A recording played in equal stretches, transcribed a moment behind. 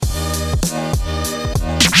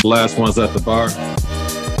Last Ones at the Bar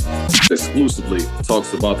exclusively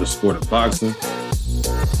talks about the sport of boxing.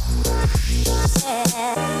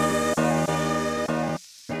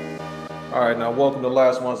 All right, now welcome to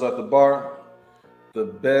Last Ones at the Bar, the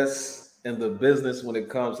best in the business when it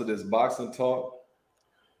comes to this boxing talk.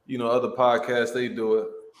 You know, other podcasts, they do it,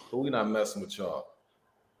 but we're not messing with y'all.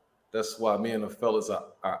 That's why me and the fellas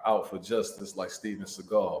are out for justice like Steven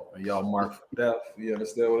Seagal. And y'all marked for death. You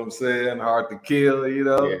understand what I'm saying? Hard to kill, you Yeah,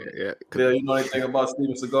 know? yeah. Yeah, you know anything about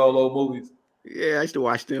Steven Seagal old movies? Yeah, I used to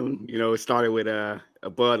watch them. You know, it started with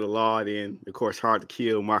Above the Law, then of course Hard to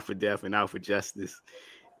Kill, Marked for Death, and Out for Justice.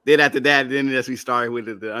 Then after that, then as we started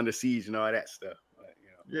with the Under Siege and all that stuff. But,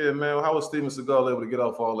 Yeah, man. How was Steven Seagal able to get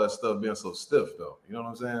off all that stuff being so stiff, though? You know what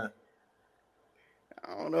I'm saying?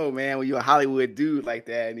 I don't know, man. When you're a Hollywood dude like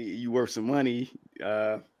that and you worth some money,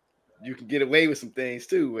 you can get away with some things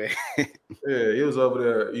too, man. Yeah, he was over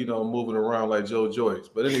there, you know, moving around like Joe Joyce.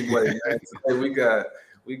 But anyway, man, today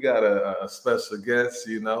we got a special guest.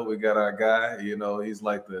 You know, we got our guy. You know, he's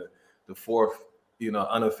like the fourth, you know,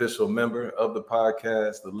 unofficial member of the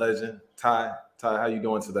podcast, the legend Ty. Ty, how you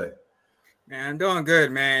doing today? Man, I'm doing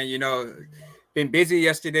good, man. Been busy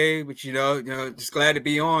yesterday, but just glad to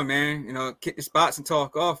be on, man. Kick the spots and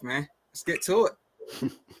talk off, man. Let's get to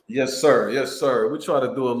it. Yes, sir. Yes, sir. We try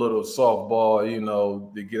to do a little softball, you know,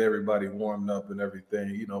 to get everybody warmed up and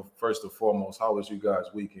everything. You know, first and foremost, how was you guys'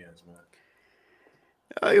 weekends,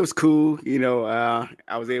 man? It was cool.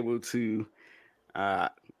 I was able to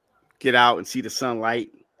get out and see the sunlight.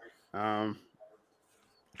 Um,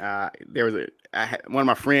 one of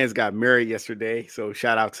my friends got married yesterday, so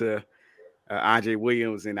shout out to Andre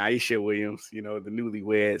Williams and Aisha Williams, you know, the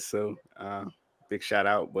newlyweds. So big shout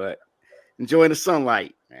out, but enjoying the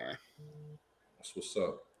sunlight, man. That's what's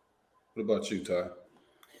up. What about you, Ty?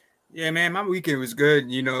 Yeah, man, my weekend was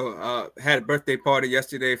good. Had a birthday party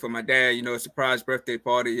yesterday for my dad. A surprise birthday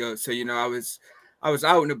party. So I was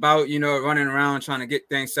out and about. Running around trying to get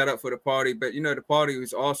things set up for the party. But the party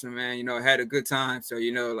was awesome, man. I had a good time. So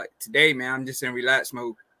like today, man, I'm just in relax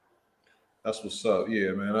mode. That's what's up.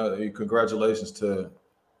 Yeah, man. Congratulations to,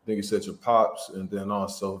 I think you said your pops, and then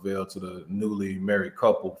also Vail to the newly married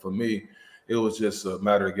couple. For me, it was just a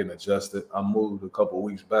matter of getting adjusted. I moved a couple of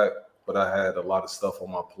weeks back, but I had a lot of stuff on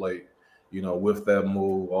my plate. You know, with that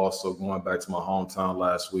move, also going back to my hometown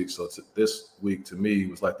last week. So this week to me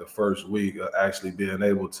was like the first week of actually being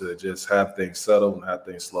able to just have things settle and have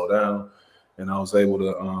things slow down. And I was able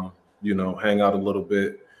to, you know, hang out a little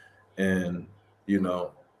bit and, you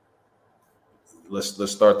know,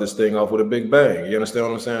 let's start this thing off with a big bang. You understand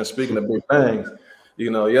what I'm saying? Speaking of big bangs,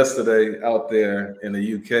 you know, yesterday out there in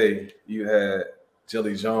the UK, you had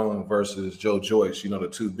Zhang versus Joe Joyce. You know, the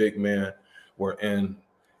two big men were in,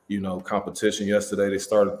 you know, competition yesterday. They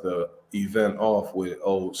started the event off with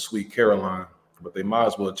old Sweet Caroline, but they might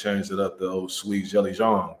as well change it up to old Sweet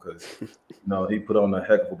Zhang because, you know, he put on a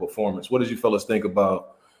heck of a performance. What did you fellas think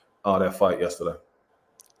about that fight yesterday?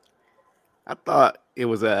 I thought it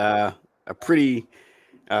was a pretty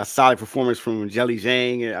solid performance from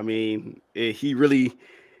Zhang. I mean,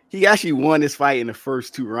 he actually won this fight in the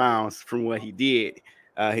first two rounds from what he did.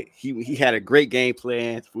 He had a great game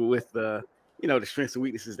plan with the strengths and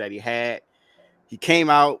weaknesses that he had. He came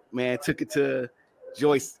out, man, took it to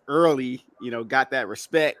Joyce early, got that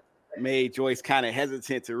respect, made Joyce kind of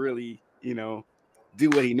hesitant to really, do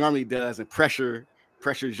what he normally does and pressure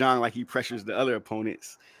Zhang like he pressures the other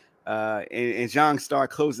opponents. And Zhang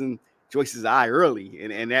started closing Joyce's eye early,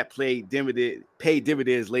 and that paid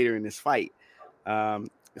dividends later in this fight. And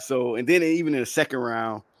then even in the second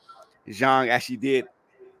round, Zhang actually did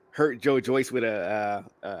hurt Joe Joyce with I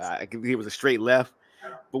think it was a straight left.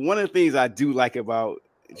 But one of the things I do like about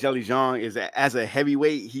Zhang is that as a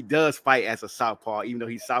heavyweight, he does fight as a southpaw. Even though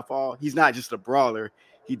he's southpaw, he's not just a brawler.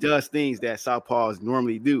 He does things that southpaws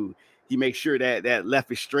normally do. He makes sure that that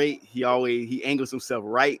left is straight. He angles himself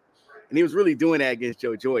right, and he was really doing that against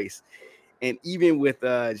Joe Joyce. And even with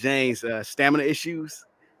Zhang's stamina issues,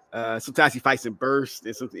 sometimes he fights in bursts,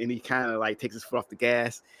 and he kind of like takes his foot off the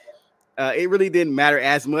gas. It really didn't matter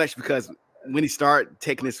as much because when he started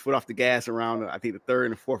taking his foot off the gas around, I think the third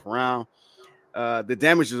and the fourth round, the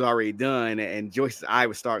damage was already done, and Joyce's eye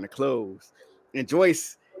was starting to close. And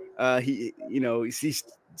Joyce, he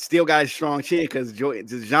still got a strong chin because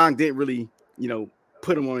Zhang didn't really,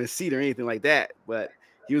 put him on his seat or anything like that, but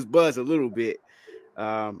he was buzzed a little bit.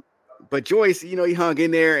 But Joyce, he hung in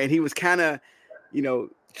there, and he was kind of,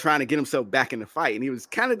 trying to get himself back in the fight, and he was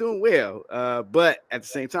kind of doing well. But at the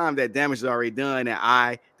same time, that damage is already done.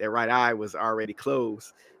 That right eye was already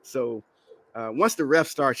closed. So once the ref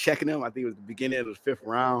started checking him, I think it was the beginning of the fifth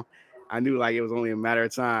round, I knew like it was only a matter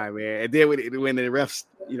of time, man. And then when the refs,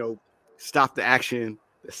 stopped the action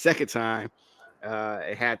the second time,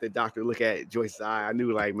 it had the doctor look at Joyce's eye. I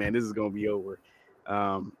knew like, man, this is gonna be over.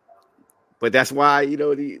 But that's why,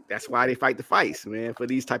 that's why they fight the fights, man, for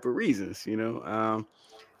these type of reasons,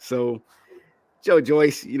 So Joe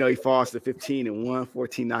Joyce, he falls to 15-1,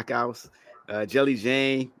 14 knockouts. Zhilei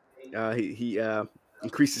Zhang, he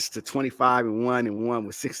increases to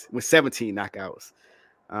 25-1 with 17 knockouts.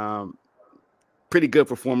 Pretty good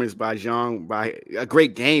performance by Zhang, by a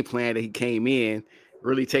great game plan that he came in,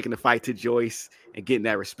 really taking the fight to Joyce and getting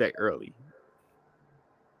that respect early.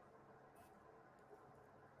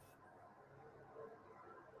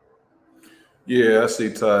 Yeah, I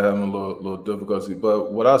see Ty having a little difficulty,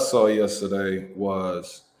 but what I saw yesterday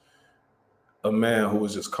was a man who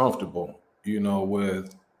was just comfortable,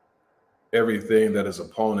 with everything that his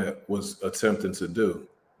opponent was attempting to do.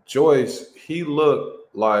 Joyce, he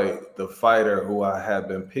looked like the fighter who I had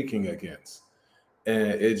been picking against.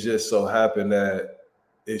 And it just so happened that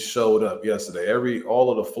it showed up yesterday.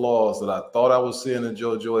 All of the flaws that I thought I was seeing in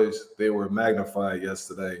Joe Joyce, they were magnified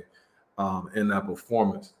yesterday in that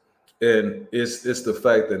performance. And it's the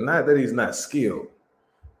fact that not that he's not skilled.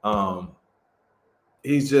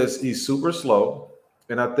 He's super slow.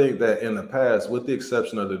 And I think that in the past, with the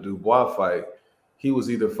exception of the Dubois fight, he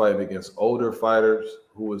was either fighting against older fighters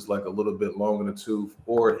who was like a little bit long in the tooth,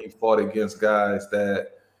 or he fought against guys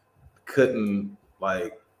that couldn't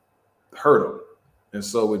like hurt him. And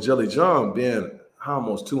so with Zhilei Zhang being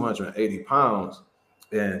almost 280 pounds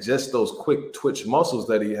and just those quick twitch muscles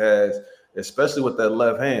that he has, especially with that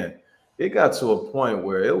left hand, it got to a point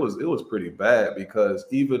where it was pretty bad, because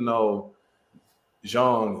even though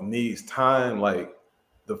Zhang needs time, like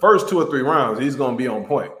the first 2 or 3 rounds, he's going to be on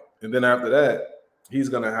point. And then after that, he's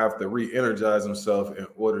going to have to re-energize himself in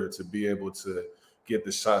order to be able to get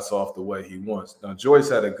the shots off the way he wants. Now, Joyce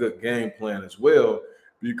had a good game plan as well,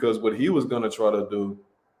 because what he was going to try to do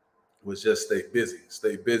was just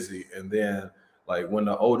stay busy. And then, like, when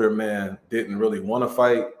the older man didn't really want to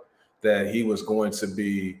fight, that he was going to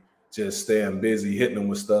be just staying busy, hitting him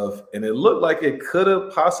with stuff. And it looked like it could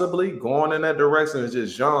have possibly gone in that direction. It's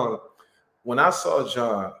just Zhang. When I saw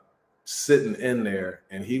Zhang sitting in there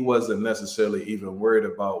and he wasn't necessarily even worried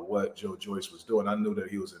about what Joe Joyce was doing, I knew that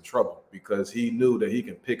he was in trouble, because he knew that he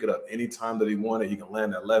can pick it up anytime that he wanted. He can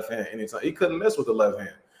land that left hand anytime. He couldn't mess with the left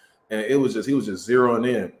hand. And he was just zeroing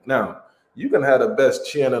in. Now, you can have the best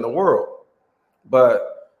chin in the world,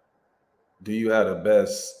 but do you have the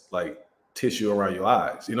best like tissue around your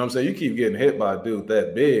eyes? You know what I'm saying? You keep getting hit by a dude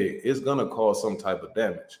that big, it's gonna cause some type of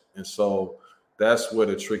damage. And so that's where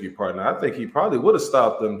the tricky part. Now, I think he probably would have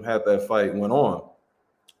stopped him had that fight went on.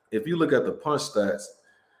 If you look at the punch stats,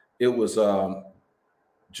 it was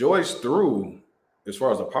Joyce threw, as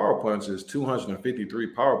far as the power punches, 253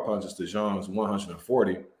 power punches to Zhang's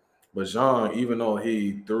 140. But Zhang, even though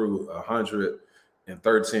he threw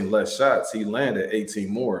 113 less shots, he landed 18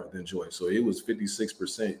 more than Joyce. So it was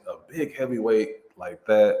 56%. A big heavyweight like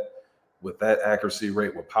that, with that accuracy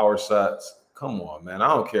rate, with power shots. Come on, man. I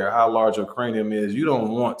don't care how large your cranium is. You don't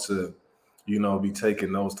want to, be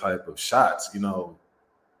taking those type of shots,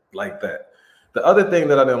 like that. The other thing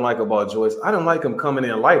that I didn't like about Joyce, I didn't like him coming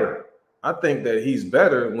in lighter. I think that he's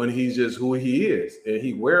better when he's just who he is. And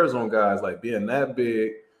he wears on guys like being that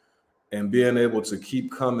big and being able to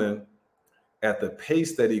keep coming at the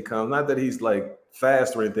pace that he comes. Not that he's like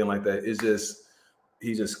fast or anything like that. It's just,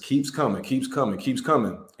 he just keeps coming.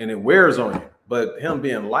 And it wears on you. But him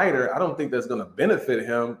being lighter, I don't think that's going to benefit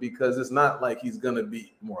him, because it's not like he's going to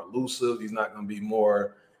be more elusive. He's not going to be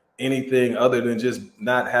more anything other than just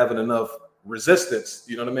not having enough resistance.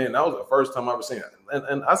 You know what I mean? That was the first time I ever seen it.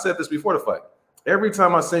 And I said this before the fight. Every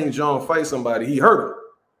time I seen Zhang fight somebody, he hurt him.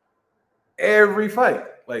 Every fight.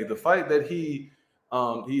 Like the fight that he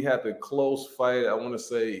had the close fight, I want to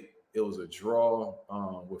say it was a draw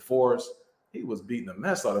with Forrest. He was beating the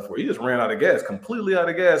mess out of Forrest. He just ran out of gas, completely out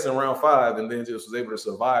of gas in round 5, and then just was able to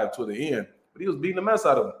survive to the end. But he was beating the mess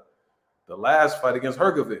out of him. The last fight against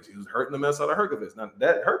Hrgovic, he was hurting the mess out of Hrgovic. Now,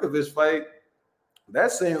 that Hrgovic fight,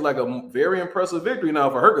 that seems like a very impressive victory now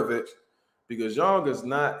for Hrgovic, because Zhang is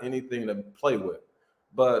not anything to play with.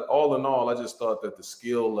 But all in all, I just thought that the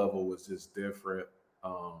skill level was just different.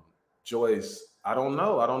 Joyce, I don't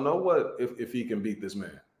know. I don't know what if he can beat this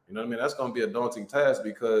man. You know what I mean? That's going to be a daunting task,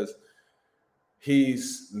 because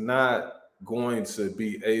he's not going to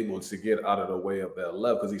be able to get out of the way of that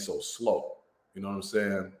level because he's so slow. You know what I'm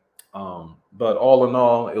saying? But all in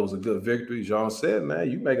all, it was a good victory. Zhang said, man,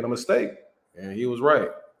 you making a mistake. And he was right.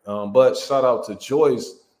 But shout out to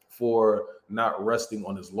Joyce for not resting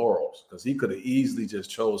on his laurels, because he could have easily just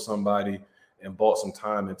chose somebody and bought some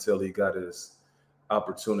time until he got his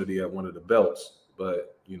opportunity at one of the belts.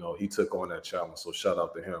 But, he took on that challenge. So shout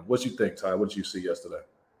out to him. What you think, Ty? What did you see yesterday?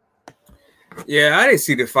 Yeah, I didn't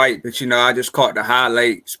see the fight, but I just caught the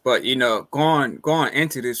highlights. But going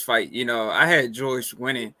into this fight, I had Joyce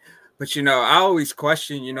winning, but I always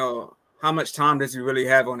question, how much time does he really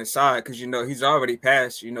have on his side? Because he's already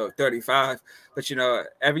past 35. But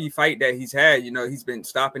every fight that he's had, he's been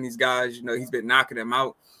stopping these guys. He's been knocking them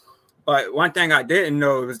out. But one thing I didn't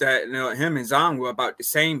know was that him and Zhang were about the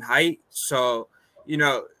same height. So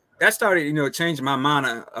that started changing my mind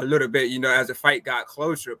a little bit as the fight got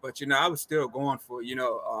closer. But I was still going for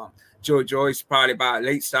Joe Joyce probably by a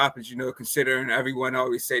late stoppage. Considering everyone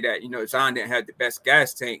always say that Zhang didn't have the best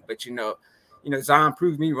gas tank, but Zhang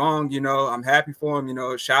proved me wrong. I'm happy for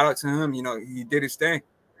him. Shout out to him. He did his thing,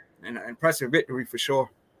 and an impressive victory for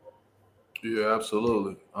sure. Yeah,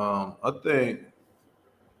 absolutely. I think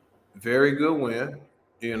very good win.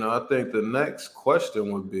 I think the next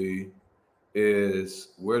question would be is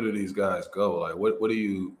where do these guys go? Like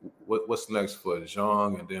what's next for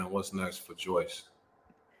Zhang, and then what's next for Joyce?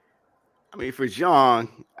 I mean, for Zhang,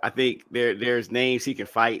 I think there's names he can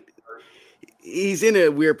fight. He's in a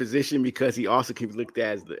weird position because he also can be looked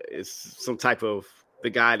at as some type of the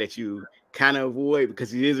guy that you kind of avoid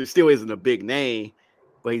because he still isn't a big name,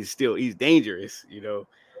 but he's dangerous. If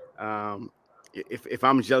I'm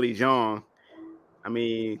Zhilei Zhang, I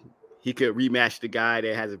mean, he could rematch the guy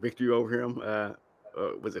that has a victory over him.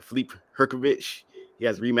 Was it Filip Hrgović? He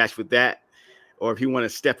has a rematch with that. Or if he want to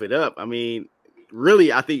step it up, I mean,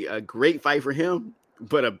 really, I think a great fight for him,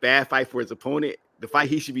 but a bad fight for his opponent. The fight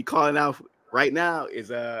he should be calling out right now is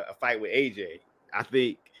a fight with AJ. I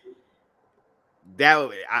think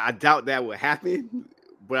I doubt that would happen,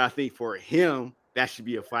 but I think for him, that should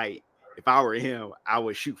be a fight. If I were him, I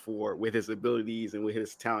would shoot for with his abilities and with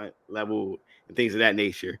his talent level and things of that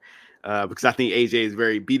nature. Because I think AJ is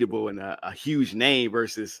very beatable and a huge name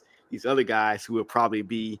versus these other guys who would probably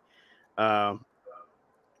be probably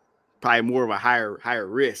more of a higher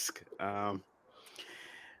risk.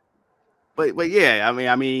 But yeah,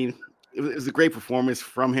 I mean, it was a great performance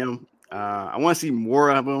from him. I want to see more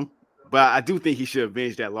of him, but I do think he should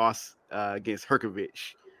avenge that loss against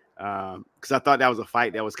Hrgović. Because I thought that was a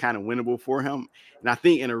fight that was kind of winnable for him. And I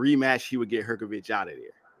think in a rematch, he would get Hrgović out of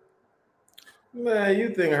there. Man,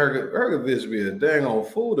 you think Hrgović be a dang old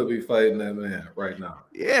fool to be fighting that man right now?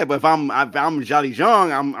 Yeah, but if I'm Zhilei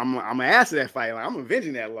Zhang, I'm gonna answer that fight. Like, I'm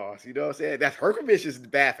avenging that loss. You know what I'm saying? That's Hrgović is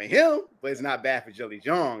bad for him, but it's not bad for Zhilei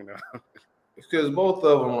Zhang, though. Because both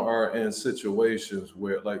of them are in situations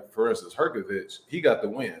where, like, for instance, Hrgović, he got the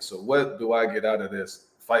win. So what do I get out of this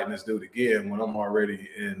fighting this dude again when I'm already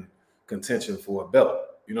in contention for a belt?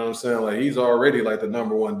 You know what I'm saying? Like, he's already like the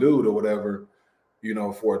number one dude or whatever,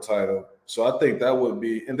 for a title. So I think that would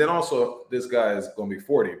be, and then also this guy is going to be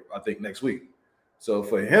 40, I think, next week. So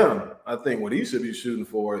for him, I think what he should be shooting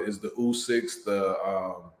for is the Usyks,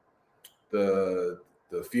 the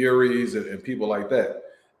Furies, and people like that.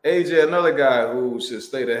 AJ, another guy who should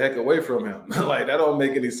stay the heck away from him. Like, that don't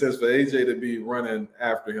make any sense for AJ to be running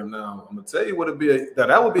after him now. I'm gonna tell you what it'd be.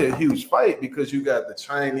 That would be a huge fight because you got the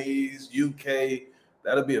Chinese, UK.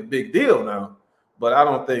 That'd be a big deal now. But I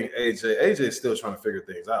don't think AJ is still trying to figure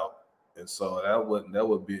things out. And so that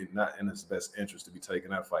would be not in his best interest to be taking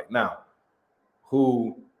that fight. Now,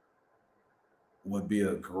 who would be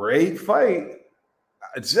a great fight?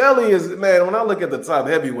 Zhilei is, man, when I look at the top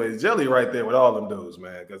heavyweights, Zhilei right there with all them dudes,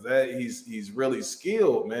 man, because he's really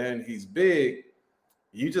skilled, man. He's big.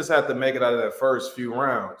 You just have to make it out of that first few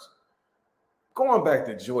rounds. Going back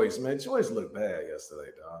to Joyce, man, Joyce looked bad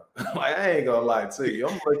yesterday, dog. Like, I ain't gonna lie to you.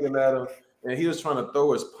 I'm looking at him, and he was trying to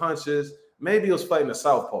throw his punches. Maybe he was fighting a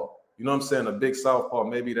southpaw. You know what I'm saying? A big southpaw.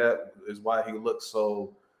 Maybe that is why he looked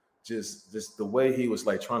so just the way he was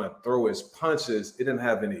like trying to throw his punches. It didn't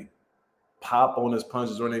have any pop on his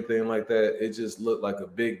punches or anything like that. It just looked like a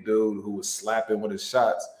big dude who was slapping with his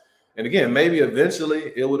shots. And again, maybe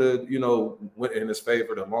eventually it would have, went in his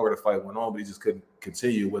favor the longer the fight went on, but he just couldn't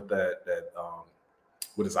continue with that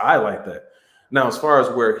with his eye like that. Now, as far as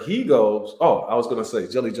where he goes, I was gonna say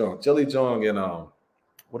Zhilei Zhang and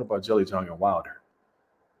what about Zhilei Zhang and Wilder?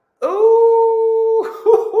 Ooh,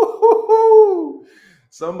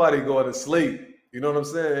 somebody going to sleep. You know what I'm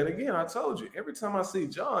saying? And again, I told you, every time I see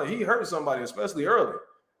John, he hurt somebody, especially early.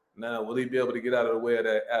 Now, will he be able to get out of the way of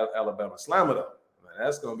that Alabama slammer, though?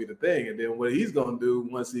 That's going to be the thing. And then what he's going to do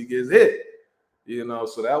once he gets hit,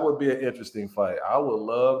 so that would be an interesting fight. I would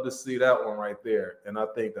love to see that one right there. And I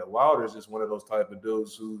think that Wilder is just one of those type of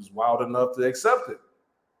dudes who's wild enough to accept it.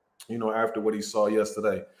 after what he saw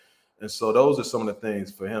yesterday. And so those are some of the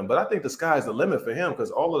things for him. But I think the sky's the limit for him because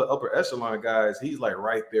all of the upper echelon guys, he's like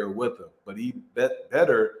right there with them. But he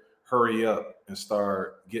better hurry up and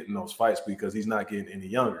start getting those fights because he's not getting any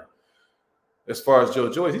younger. As far as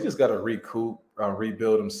Joe Joyce, he just got to recoup,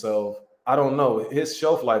 rebuild himself. I don't know. His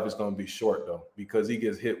shelf life is going to be short, though, because he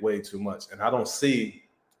gets hit way too much. And I don't see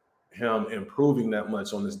him improving that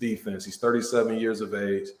much on his defense. He's 37 years of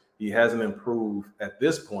age. He hasn't improved at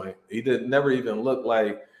this point. He never even look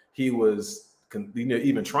like he was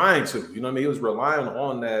even trying to. You know what I mean? He was relying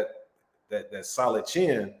on that solid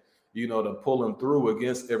chin, to pull him through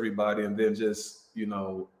against everybody and then just,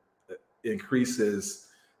 increase his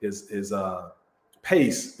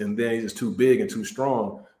pace, and then he's just too big and too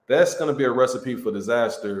strong. That's going to be a recipe for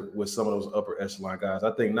disaster with some of those upper echelon guys.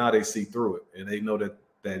 I think now they see through it and they know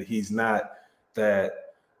that he's not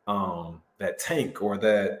that tank or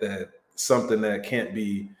that something that can't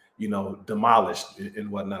be demolished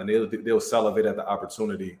and whatnot. They'll salivate at the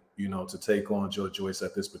opportunity to take on Joe Joyce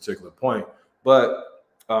at this particular point. But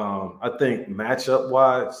I think matchup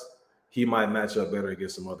wise, he might match up better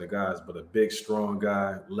against some other guys. But a big, strong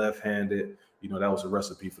guy, left-handed, that was a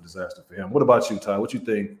recipe for disaster for him. What about you, Ty? What you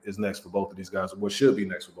think is next for both of these guys? Or what should be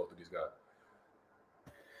next for both of these guys?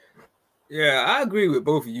 Yeah, I agree with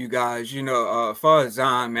both of you guys. As far as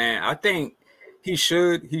Zhang, man, I think he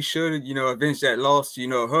should, avenge that loss to,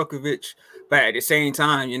 Herkovich. But at the same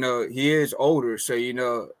time, he is older. So,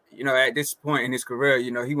 at this point in his career,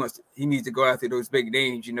 he needs to go after those big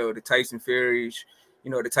names, the Tyson Furies,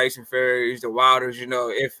 the Wilders,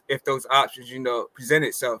 if those options, present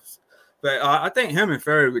itself. But I think him and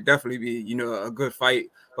Fury would definitely be, a good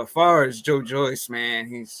fight. But as far as Joe Joyce,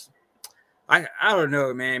 man, I don't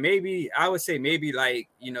know, man. Maybe I would say like,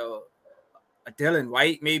 a Dylan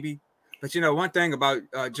White, maybe. But one thing about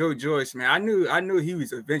Joe Joyce, man, I knew he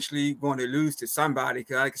was eventually going to lose to somebody.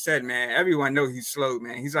 Cause like I said, man, everyone knows he's slow,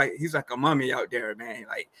 man. He's like a mummy out there, man.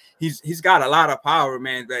 Like he's got a lot of power,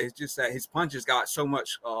 man. But it's just that his punches got so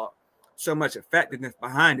much effectiveness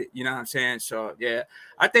behind it. You know what I'm saying? So yeah,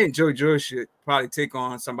 I think Joe Joyce should probably take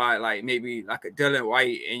on somebody like maybe like a Dylan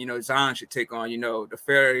White, and Zhang should take on the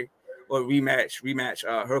Fury or rematch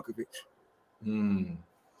Herkovich.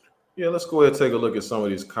 Yeah, let's go ahead and take a look at some of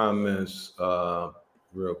these comments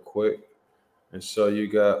real quick. And so you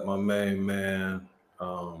got my main man.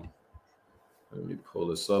 Let me pull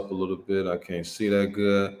this up a little bit. I can't see that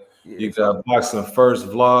good. Yeah, you got Boxing First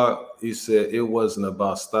Vlog. He said it wasn't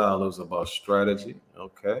about style, it was about strategy.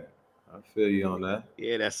 Okay. I feel you on that.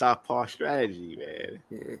 Yeah, that Southpaw strategy,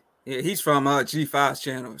 man. Yeah, he's from G5's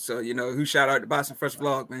channel. So, who shout out to Boxing First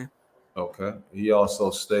Vlog, man. Okay. He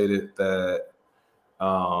also stated that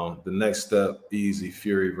the next step, easy,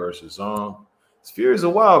 Fury versus Zhang. Fury's a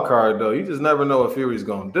wild card, though. You just never know what Fury's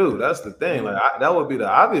going to do. That's the thing. Like that would be the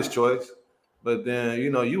obvious choice. But then,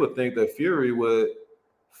 you would think that Fury would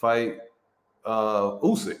fight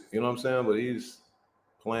Usyk. You know what I'm saying? But he's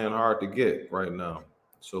playing hard to get right now.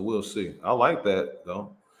 So we'll see. I like that,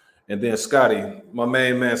 though. And then Scotty, my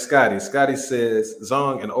main man Scotty. Scotty says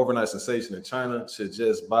Zhang, an overnight sensation in China, should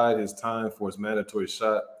just bide his time for his mandatory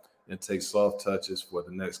shot and take soft touches for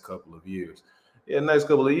the next couple of years. Yeah, next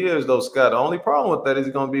couple of years, though, Scott. The only problem with that is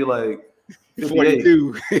he's going to be like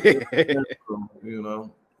 42.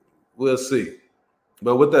 We'll see.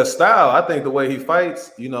 But with that style, I think the way he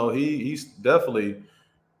fights, he's definitely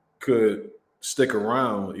could stick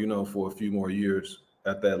around, for a few more years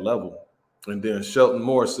at that level. And then Shelton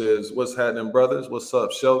Moore says, "What's happening, brothers? What's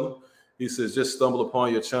up, Shelton?" He says, "Just stumbled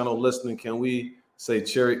upon your channel listening. Can we say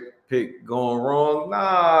cherry pick going wrong?"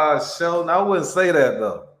 Nah, Shelton, I wouldn't say that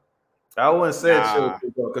though. I wouldn't say cherry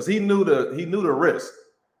pick because he knew the risk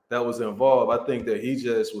that was involved. I think that he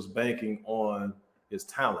just was banking on his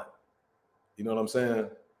talent. You know what I'm saying?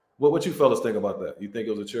 What you fellas think about that? You think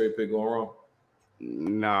it was a cherry pick going wrong?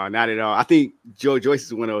 No, not at all. I think Joe Joyce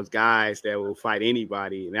is one of those guys that will fight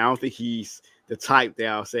anybody. And I don't think he's the type that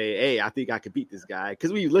I'll say, hey, I think I could beat this guy.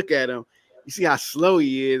 Because when you look at him, you see how slow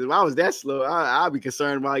he is. If I was that slow, I'd be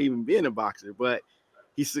concerned about even being a boxer. But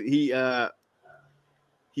he has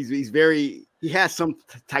some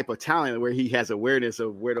type of talent where he has awareness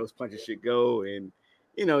of where those punches should go. And,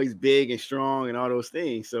 he's big and strong and all those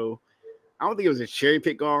things. So I don't think it was a cherry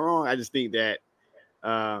pick going wrong. I just think that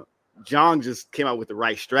Zhang just came out with the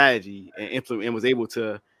right strategy and was able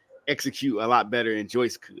to execute a lot better than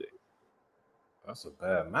Joyce could. That's a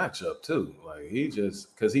bad matchup too. Like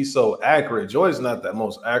because he's so accurate. Joyce's not that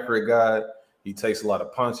most accurate guy. He takes a lot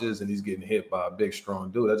of punches and he's getting hit by a big, strong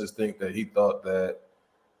dude. I just think that he thought that,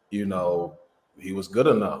 he was good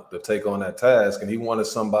enough to take on that task. And he wanted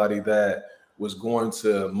somebody that was going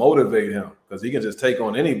to motivate him because he can just take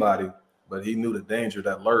on anybody, but he knew the danger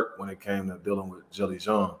that lurked when it came to dealing with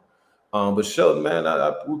Zhang. But Shelton, man,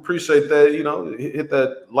 I appreciate that. You know, hit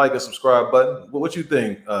that like and subscribe button. What you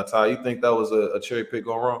think, Ty? You think that was a cherry pick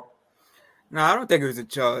going wrong? No, I don't think it was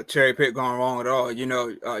a cherry pick going wrong at all.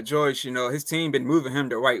 Joyce, his team been moving him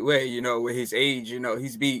the right way. With his age,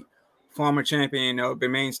 he's beat former champion,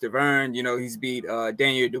 Bermain Stavern. He's beat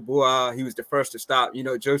Daniel Dubois. He was the first to stop,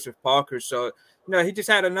 Joseph Parker. So, he just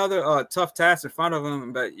had another tough task in front of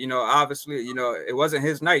him. But, obviously, it wasn't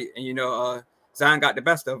his night. And, Zhang got the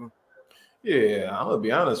best of him. Yeah, I'm gonna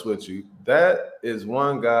be honest with you. That is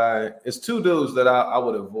one guy. It's two dudes that I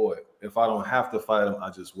would avoid. If I don't have to fight him, I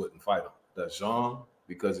just wouldn't fight him. That's Zhang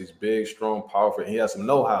because he's big, strong, powerful, and he has some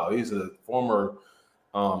know-how. He's a former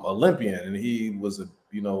Olympian, and he was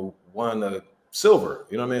won a silver.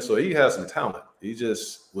 You know what I mean? So he has some talent. He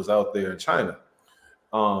just was out there in China.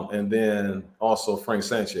 And then also Frank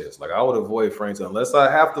Sanchez. Like I would avoid Frank unless I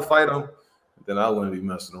have to fight him. Then I wouldn't be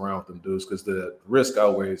messing around with them dudes because the risk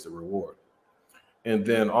outweighs the reward. And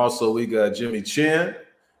then also we got Jimmy Chin.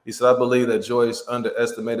 He said, I believe that Joyce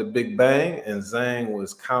underestimated Big Bang and Zhang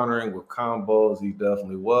was countering with combos. He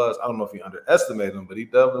definitely was. I don't know if he underestimated him, but he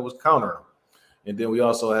definitely was countering. And then we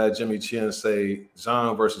also had Jimmy Chin say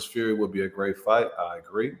Zhang versus Fury would be a great fight. I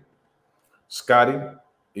agree. Scotty,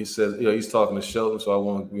 he says, he's talking to Shelton, so I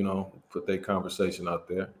won't, put that conversation out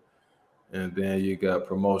there. And then you got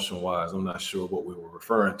promotion-wise. I'm not sure what we were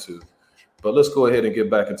referring to. But let's go ahead and get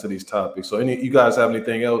back into these topics. So you guys have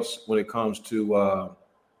anything else when it comes to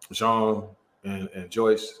Zhang and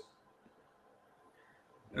Joyce?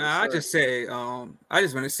 No, I just say, I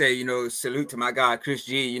just want to say, salute to my guy Chris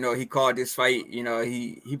G. He called this fight.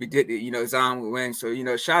 He predicted, Zhang would win.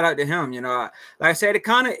 So, shout out to him. Like I said, it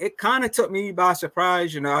kind of took me by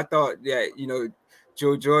surprise. I thought that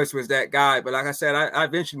Joe Joyce was that guy, but like I said, I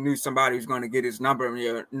eventually knew somebody was going to get his number.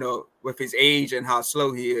 With his age and how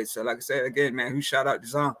slow he is. So, like I said again, man, who shout out to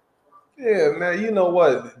Zhang? Yeah, man. You know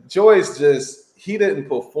what? Joyce he didn't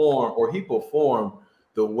perform, or he performed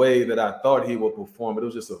the way that I thought he would perform, but it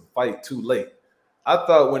was just a fight too late. I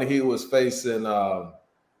thought when he was facing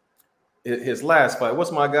his last fight,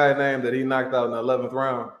 what's my guy name that he knocked out in the 11th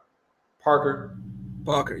round? Parker,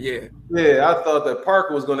 yeah. Yeah, I thought that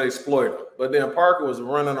Parker was going to exploit him, but then Parker was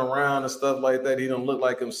running around and stuff like that. He didn't look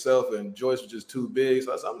like himself, and Joyce was just too big.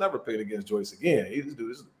 So I said, I'm never picking against Joyce again. This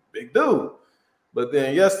is a big dude. But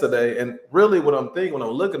then yesterday, and really what I'm thinking when I'm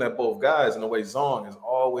looking at both guys and the way Zhang is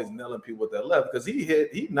always nailing people with that left, because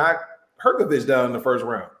he knocked Herkovich down in the first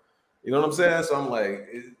round. You know what I'm saying? So I'm like,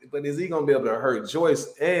 but is he going to be able to hurt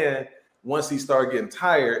Joyce? And once he start getting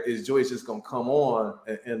tired, is Joyce just going to come on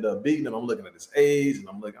and end up beating him? I'm looking at his age, and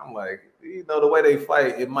I'm like, the way they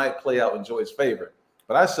fight, it might play out in Joyce's favor.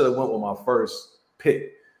 But I should have went with my first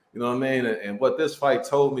pick. You know what I mean? And what this fight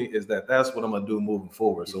told me is that that's what I'm going to do moving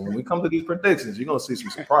forward. So when we come to these predictions, you're going to see some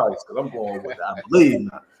surprise because I'm going with I believe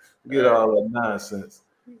not. Get all that nonsense.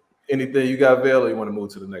 Anything you got, Vail, or you want to move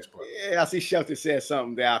to the next part? Yeah, I see Shelton said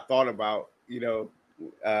something that I thought about,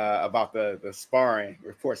 about the sparring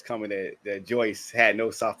reports coming that Joyce had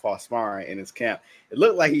no southpaw sparring in his camp. It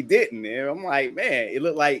looked like he didn't. And I'm like, man, it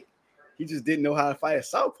looked like he just didn't know how to fight a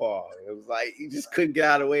southpaw. It was like he just couldn't get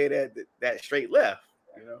out of the way of that straight left.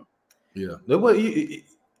 Yeah.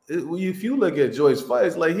 If you look at Joyce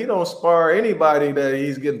fights, like he don't spar anybody that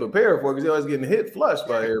he's getting prepared for because he's always getting hit flush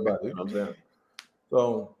by everybody. You know what I'm saying?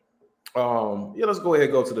 So, let's go ahead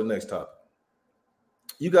and go to the next topic.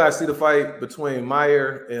 You guys see the fight between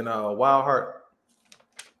Meyer and Wildheart?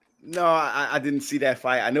 No, I didn't see that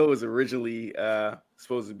fight. I know it was originally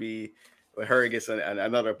supposed to be with her against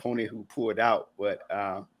another opponent who pulled out, but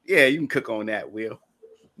yeah, you can cook on that, Will.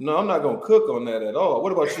 No, I'm not going to cook on that at all.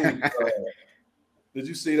 What about you? Did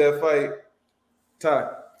you see that fight, Ty?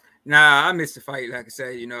 Nah, I missed the fight, like I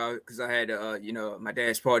said, because I had, my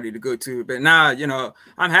dad's party to go to. But now,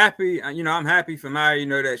 I'm happy. I'm happy for Maya,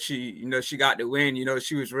 that she got the win.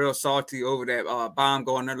 She was real salty over that bomb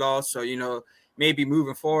going to loss. So, maybe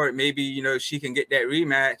moving forward, maybe, she can get that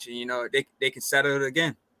rematch and, they can settle it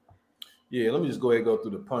again. Yeah, let me just go ahead and go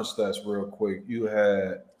through the punch stats real quick. You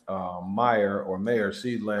had Mayer,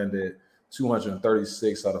 she landed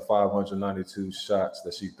 236 out of 592 shots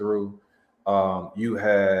that she threw. You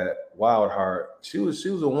had Wildheart. She was a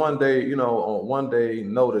on 1 day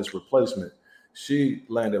notice replacement. She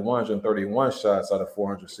landed 131 shots out of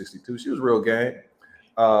 462. She was real game.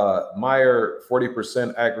 Meyer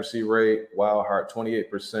 40% accuracy rate, Wildheart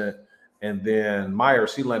 28%, and then Meyer,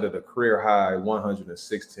 she landed a career high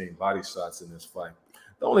 116 body shots in this fight.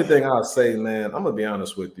 The only thing I'll say, man, I'm gonna be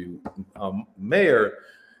honest with you, Mayer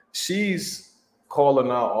she's calling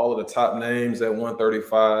out all of the top names at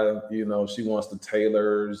 135. You know, she wants the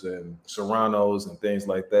Taylors and Serranos and things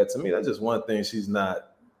like that. To me, that's just one thing she's not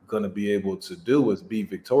going to be able to do is be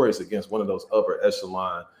victorious against one of those upper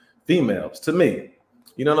echelon females. To me,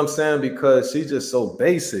 you know what I'm saying? Because she's just so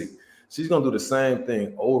basic. She's going to do the same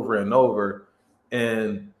thing over and over.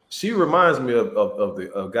 And she reminds me of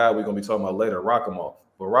the guy we're going to be talking about later, Rockamoff.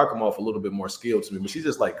 But Rockamoff a little bit more skilled to me. But she's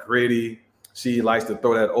just like gritty. She likes to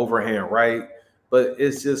throw that overhand right. But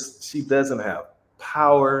it's just she doesn't have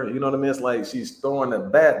power. You know what I mean? It's like she's throwing a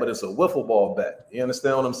bat, but it's a wiffle ball bat. You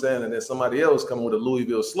understand what I'm saying? And then somebody else coming with a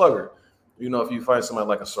Louisville slugger. You know, if you find somebody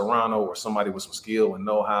like a Serrano or somebody with some skill and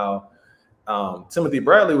know-how. Timothy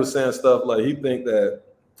Bradley was saying stuff like he think that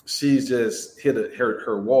she's just hit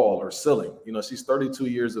her wall or ceiling. You know, she's 32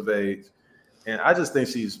 years of age, and I just think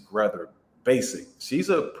she's rather basic. She's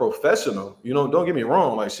a professional. You know, don't get me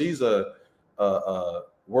wrong. Like she's a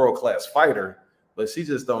world-class fighter, but she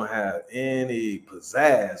just don't have any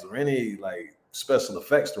pizzazz or any like special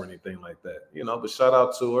effects or anything like that. You know, but shout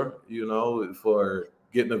out to her, you know, for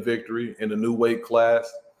getting a victory in a new weight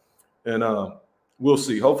class. And we'll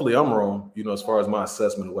see. Hopefully I'm wrong, you know, as far as my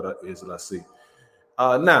assessment of what it is that I see.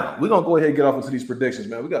 Now, we're going to go ahead and get off into these predictions,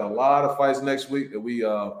 man. We got a lot of fights next week that we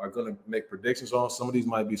are going to make predictions on. Some of these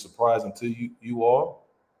might be surprising to you all.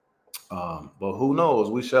 But who knows?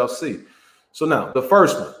 We shall see. So now, the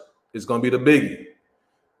first one is going to be the biggie.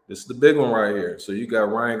 This is the big one right here. So you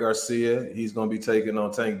got Ryan Garcia. He's going to be taking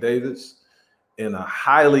on Tank Davis in a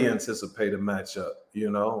highly anticipated matchup, you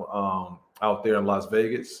know, out there in Las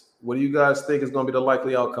Vegas. What do you guys think is going to be the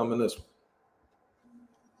likely outcome in this one?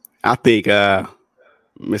 I think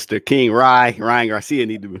Mr. King Ryan Garcia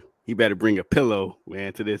he better bring a pillow,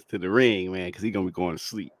 man, to the ring, man, because he's gonna be going to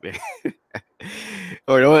sleep, man.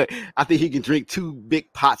 Or I think he can drink 2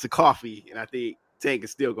 big pots of coffee, and I think Tank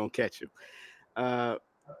is still gonna catch him.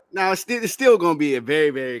 Now it's still gonna be a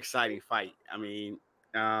very, very exciting fight. I mean,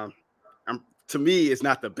 to me, it's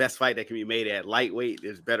not the best fight that can be made at lightweight.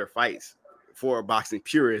 There's better fights for boxing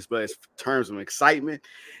purists, but in terms of excitement,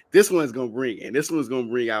 this one's gonna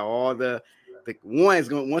bring out all the one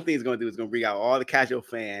thing it's gonna do is gonna bring out all the casual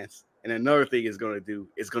fans, and another thing it's gonna do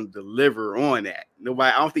is gonna deliver on that.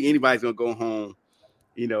 I don't think anybody's gonna go home,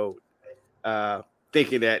 you know,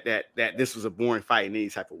 thinking that this was a boring fight in any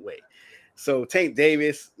type of way. So Tank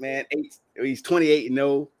Davis, man, he's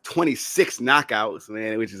 28-0, 26 knockouts,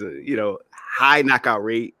 man, which is a high knockout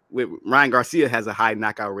rate. Ryan Garcia has a high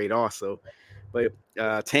knockout rate also. But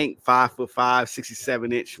Tank 5'5",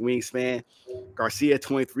 67-inch wingspan. Garcia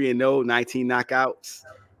 23-0, 19 knockouts.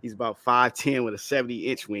 He's about 5'10" with a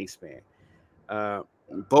 70-inch wingspan.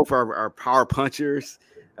 Both are power punchers.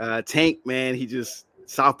 Tank, man, he just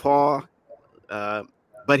southpaw,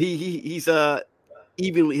 but he's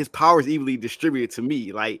evenly, his power is evenly distributed to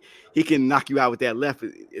me. Like he can knock you out with that left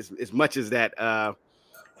as much as that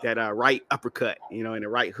right uppercut, you know, and the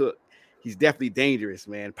right hook. He's definitely dangerous,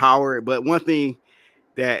 man. Power, but one thing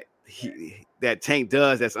that Tank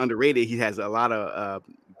does that's underrated, he has a lot of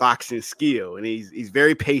boxing skill, and he's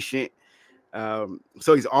very patient. So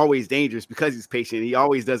he's always dangerous because he's patient. He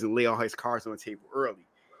always doesn't lay all his cards on the table early.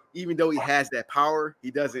 Even though he has that power,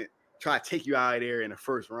 he doesn't try to take you out of there in the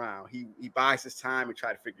first round. He buys his time and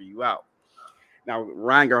try to figure you out. Now,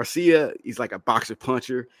 Ryan Garcia, he's like a boxer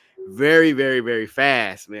puncher. Very, very, very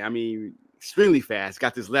fast, man. I mean, extremely fast.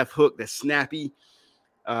 Got this left hook that's snappy.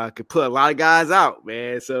 Could put a lot of guys out,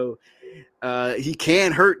 man. So he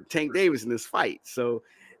can hurt Tank Davis in this fight. So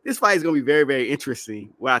this fight is going to be very, very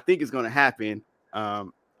interesting. What I think is going to happen, I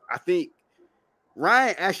think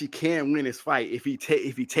Ryan actually can win this fight if he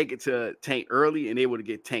take it to Tank early and able to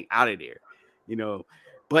get Tank out of there, you know.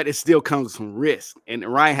 But it still comes with some risk, and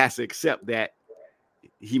Ryan has to accept that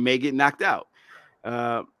he may get knocked out.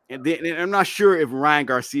 And I'm not sure if Ryan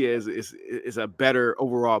Garcia is a better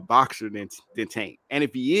overall boxer than Tank. And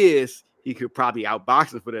if he is, he could probably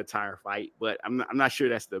outbox him for the entire fight. But I'm not sure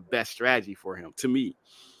that's the best strategy for him, to me.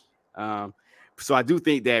 So I do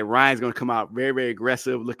think that Ryan's going to come out very, very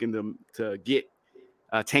aggressive, looking to get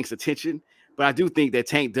Tank's attention. But I do think that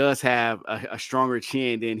Tank does have a stronger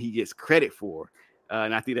chin than he gets credit for.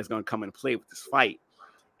 And I think that's going to come into play with this fight.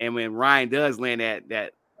 And when Ryan does land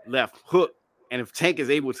that left hook, and if Tank is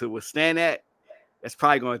able to withstand that, that's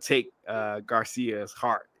probably going to take Garcia's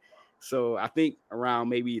heart. So I think around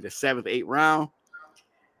maybe the 7th, 8th round,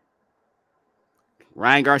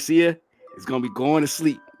 Ryan Garcia is going to be going to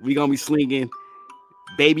sleep. We're going to be slinging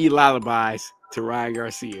baby lullabies to Ryan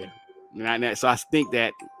Garcia. So I think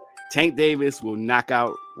that Tank Davis will knock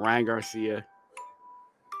out Ryan Garcia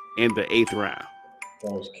in the 8th round.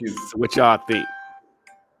 That was cute. So what y'all think?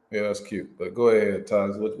 Yeah, that's cute. But go ahead,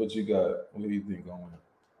 Taz. What you got? What do you think going?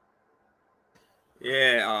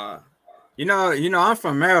 Yeah, I'm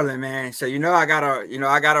from Maryland, man. So I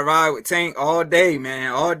gotta ride with Tank all day,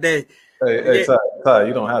 man, all day. Hey, Yeah, Ty,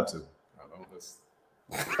 you don't have to. I know this.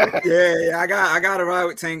 yeah, I gotta ride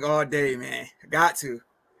with Tank all day, man. I got to.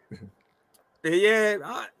 But yeah,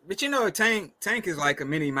 but Tank is like a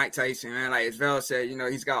mini Mike Tyson, man. Like as Vel said,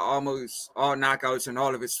 he's got almost all knockouts in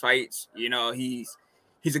all of his fights.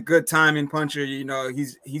 He's a good timing puncher.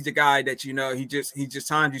 He's a guy that he just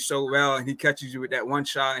times you so well, and he catches you with that one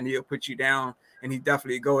shot, and he'll put you down, and he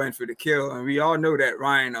definitely go in for the kill. And we all know that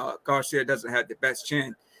Ryan Garcia doesn't have the best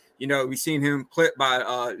chin. We seen him clipped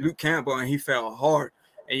by Luke Campbell, and he fell hard.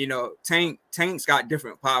 And Tank's got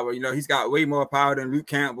different power. He's got way more power than Luke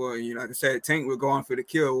Campbell. And like I said, Tank will go on for the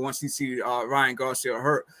kill once he see Ryan Garcia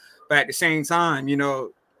hurt. But at the same time,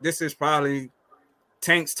 this is probably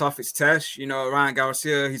Tank's toughest test. Ryan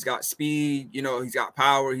Garcia, he's got speed. He's got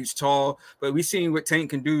power. He's tall. But we seen what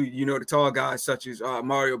Tank can do. The tall guys such as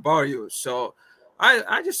Mario Barrios. So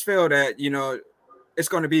I just feel that it's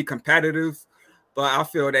going to be competitive. But I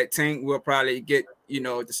feel that Tank will probably get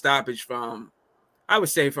the stoppage from. I would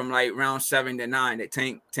say from like round 7 to 9 that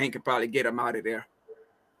Tank could probably get him out of there.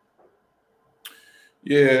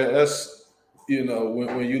 Yeah, that's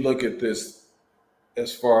when you look at this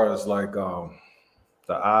as far as like the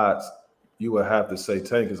odds, you would have to say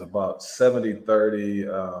Tank is about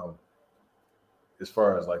 70-30 as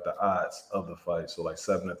far as like the odds of the fight. So like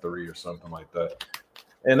 7-3 or something like that.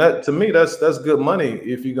 And that to me, that's good money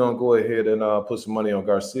if you're gonna go ahead and put some money on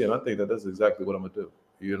Garcia. And I think that's exactly what I'm gonna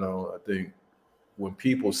do. I think when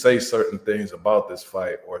people say certain things about this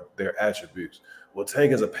fight or their attributes, well,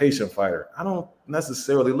 Tank is a patient fighter. I don't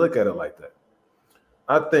necessarily look at it like that.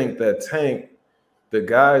 I think that Tank, the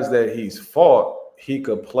guys that he's fought, he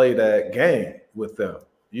could play that game with them.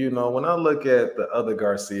 When I look at the other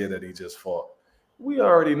Garcia that he just fought, we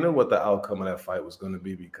already knew what the outcome of that fight was going to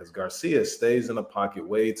be because Garcia stays in the pocket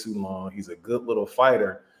way too long. He's a good little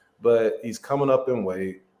fighter, but he's coming up in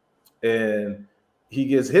weight and he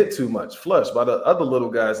gets hit too much, flushed by the other little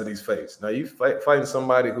guys that he's faced. Now, you fighting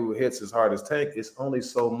somebody who hits as hard as Tank, it's only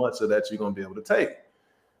so much of that you're going to be able to take.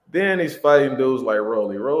 Then he's fighting dudes like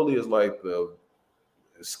Rolly. Rolly is like the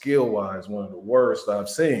skill-wise one of the worst I've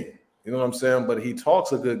seen. You know what I'm saying? But he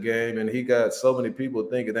talks a good game, and he got so many people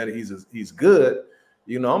thinking that he's good.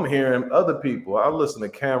 I'm hearing other people. I listen to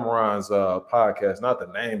Cameron's podcast, not the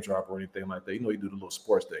name drop or anything like that. He do the little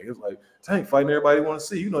sports thing. He was like, Tank fighting everybody want to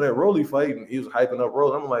see. That Rolly fight, and he was hyping up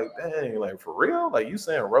Rolly. I'm like, dang, like for real? Like you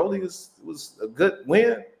saying Rolly was a good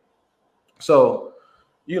win? So,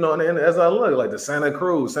 and as I look, like the Santa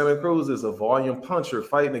Cruz is a volume puncher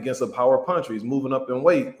fighting against a power puncher. He's moving up in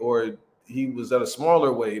weight, or he was at a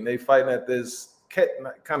smaller weight, and they fighting at this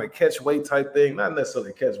kind of catch weight type thing. Not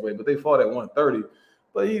necessarily catch weight, but they fought at 130.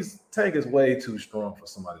 But Tank is way too strong for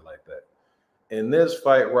somebody like that. In this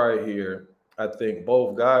fight right here, I think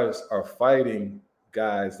both guys are fighting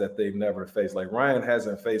guys that they've never faced. Like Ryan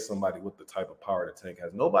hasn't faced somebody with the type of power that Tank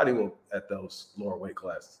has. Nobody will at those lower weight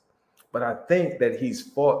classes. But I think that he's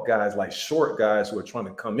fought guys like short guys who are trying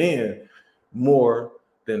to come in more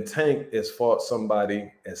than Tank has fought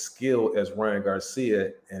somebody as skilled as Ryan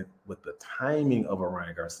Garcia and with the timing of a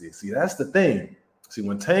Ryan Garcia. See, that's the thing. See,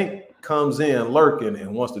 when Tank comes in lurking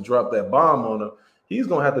and wants to drop that bomb on him, he's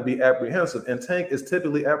going to have to be apprehensive. And Tank is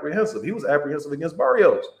typically apprehensive. He was apprehensive against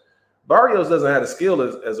Barrios. Barrios doesn't have the skill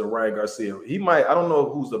as a Ryan Garcia. He might, I don't know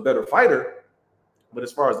who's the better fighter, but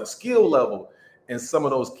as far as the skill level and some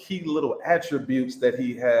of those key little attributes that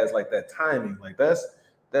he has, like that timing, like that's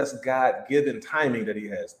God-given timing that he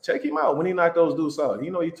has. Check him out when he knocked those dudes out.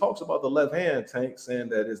 He talks about the left hand, Tank, saying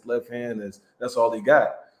that his left hand that's all he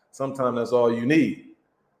got. Sometimes that's all you need,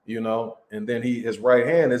 and then his right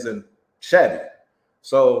hand isn't shabby.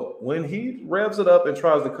 So when he revs it up and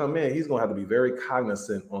tries to come in, he's going to have to be very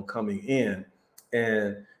cognizant on coming in.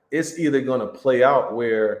 And it's either going to play out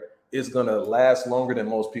where it's going to last longer than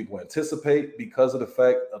most people anticipate because of the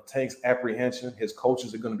fact of Tank's apprehension. His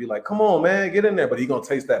coaches are going to be like, come on, man, get in there. But he's going to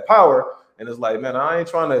taste that power. And it's like, man, I ain't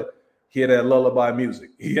trying to hear that lullaby music.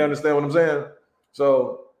 You understand what I'm saying?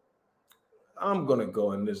 So I'm going to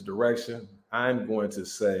go in this direction. I'm going to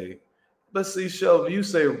say, let's see, Sheldon, you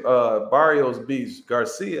say Barrios beats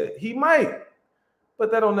Garcia. He might,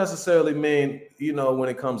 but that don't necessarily mean, when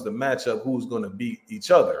it comes to matchup, who's going to beat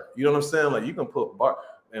each other. You know what I'm saying? Like you can put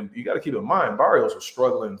and you got to keep in mind, Barrios was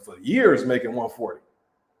struggling for years making 140.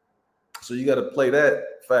 So you got to play that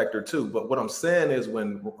factor too. But what I'm saying is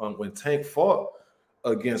when Tank fought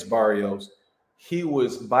against Barrios, he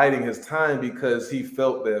was biding his time because he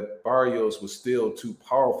felt that Barrios was still too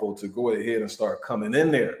powerful to go ahead and start coming in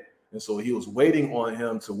there. And so he was waiting on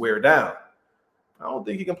him to wear down. I don't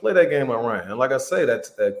think he can play that game on Ryan. And like I say, that's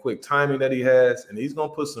that quick timing that he has, and he's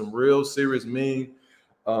gonna put some real serious mean,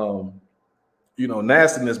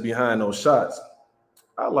 nastiness behind those shots.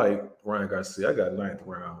 I like Ryan Garcia. I got ninth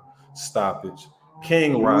round stoppage,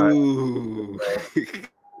 King Ryan,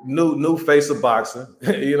 new face of boxing.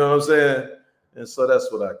 You know what I'm saying? And so that's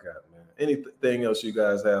what I got, man. Anything else you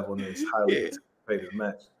guys have on this highly anticipated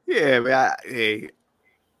match? Yeah, man.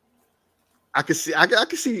 I can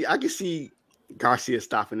see Garcia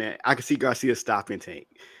stopping that. I can see Garcia stopping Tank.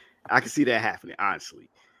 I can see that happening, honestly.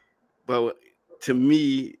 But to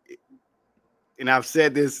me, and I've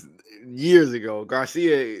said this years ago,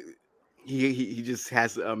 Garcia, he just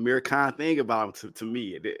has a Mirkan thing about him to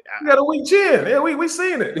me. He got a weak chin. Yeah, we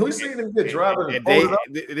seen it. We seen him get driving.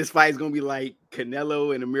 This fight is gonna be like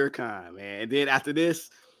Canelo and Amir Khan, man. And then after this,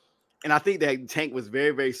 and I think that Tank was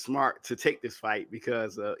very, very smart to take this fight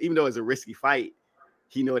because even though it's a risky fight,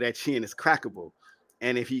 he know that chin is crackable.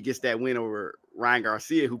 And if he gets that win over Ryan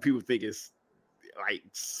Garcia, who people think is like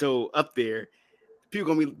so up there,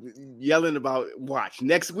 people gonna be yelling about watch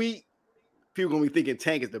next week. People gonna be thinking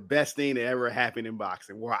Tank is the best thing that ever happened in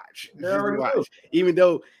boxing. Watch. Even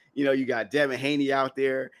though you got Devin Haney out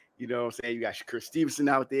there, you know what I'm saying? You got Shakur Stevenson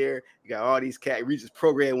out there, you got all these cat Regis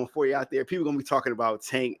Program 140 out there. People gonna be talking about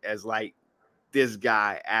Tank as like this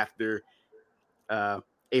guy after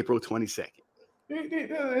April 22nd.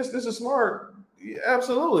 This is smart.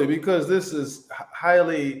 Absolutely, because this is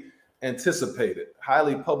highly anticipated,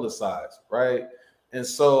 highly publicized, right? And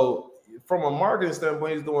so from a marketing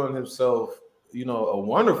standpoint, he's doing himself, a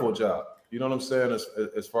wonderful job. You know what I'm saying,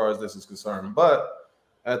 as far as this is concerned. But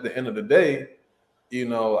at the end of the day,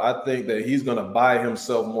 I think that he's going to buy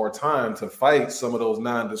himself more time to fight some of those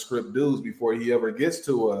nondescript dudes before he ever gets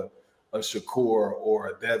to a Shakur or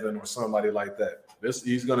a Devin or somebody like that.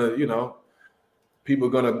 He's going to, people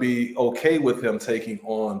are going to be okay with him taking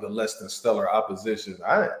on the less than stellar opposition.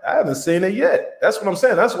 I haven't seen it yet. That's what I'm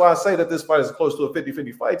saying. That's why I say that this fight is close to a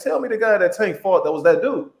 50-50 fight. Tell me the guy that Tank fought that was that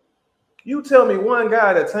dude. You tell me one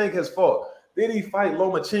guy that Tank has fought. Did he fight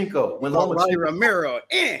Lomachenko? When Lomachenko Romero,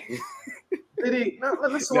 Did he? No,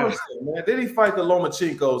 listen what I'm saying, man. Did he fight the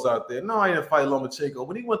Lomachenkos out there? No, he didn't fight Lomachenko.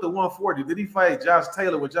 When he went to 140, did he fight Josh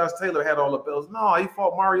Taylor when Josh Taylor had all the belts? No, he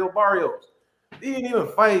fought Mario Barrios. He didn't even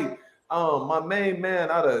fight my main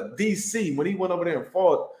man out of DC when he went over there and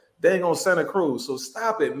fought dang on Santa Cruz. So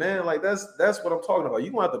stop it, man. Like that's what I'm talking about.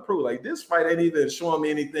 You gonna have to prove like this fight ain't even showing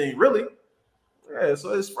me anything really. Yeah,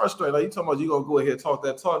 so it's frustrating. Like you talking about you gonna go ahead and talk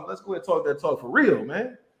that talk. Let's go ahead and talk that talk for real,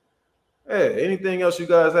 man. Hey, anything else you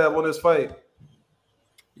guys have on this fight?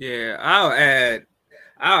 Yeah, I'll add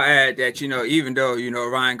that, even though,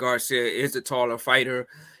 Ryan Garcia is a taller fighter,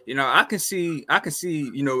 I can see,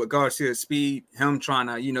 with Garcia's speed, him trying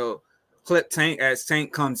to, clip Tank as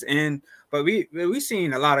Tank comes in. But we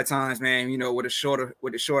seen a lot of times, man, with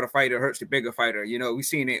the shorter fighter hurts the bigger fighter. We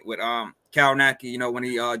seen it with Cal Naki, when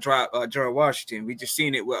he dropped Gerald Washington. We just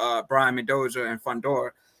seen it with Brian Mendoza and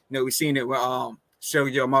Fundora. We seen it with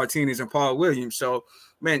Sergio Martinez and Paul Williams. So,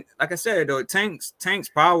 man, like I said, though, Tank's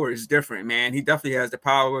power is different, man. He definitely has the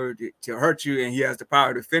power to hurt you, and he has the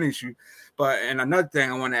power to finish you. And another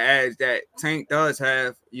thing I want to add is that Tank does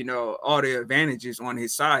have, all the advantages on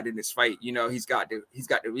his side in this fight. He's got the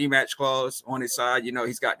rematch clause on his side.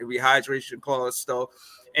 He's got the rehydration clause. So,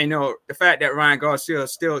 and the fact that Ryan Garcia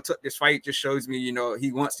still took this fight just shows me,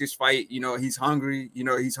 he wants this fight. He's hungry.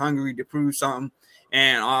 He's hungry to prove something.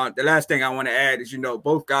 And the last thing I want to add is,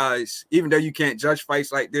 both guys, even though you can't judge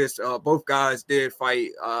fights like this, both guys did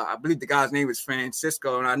fight. I believe the guy's name was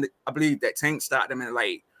Francisco, and I believe that Tank stopped him in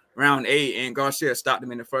like round 8, and Garcia stopped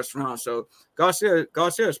him in the first round. So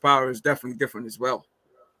Garcia's power is definitely different as well.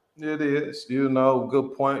 It is,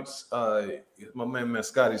 good points. My man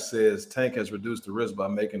Scotty says Tank has reduced the risk by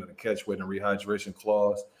making it a catch weight and rehydration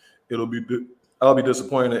clause. I'll be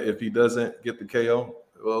disappointed if he doesn't get the KO.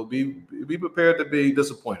 Well, be prepared to be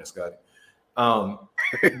disappointed, Scotty.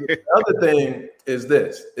 The other thing is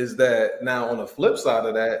that now on the flip side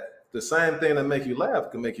of that, the same thing that make you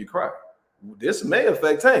laugh can make you cry. This may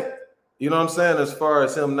affect Tank. You know what I'm saying? As far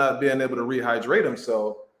as him not being able to rehydrate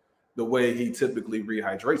himself the way he typically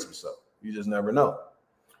rehydrates himself. You just never know.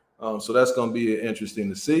 So that's going to be interesting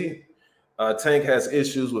to see. Tank has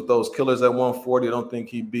issues with those killers at 140. I don't think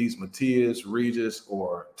he beats Matias, Regis,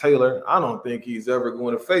 or Taylor. I don't think he's ever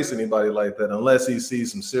going to face anybody like that unless he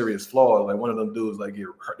sees some serious flaws. Like one of them dudes, like get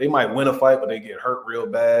hurt. They might win a fight, but they get hurt real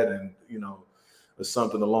bad, and or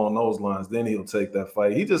something along those lines, then he'll take that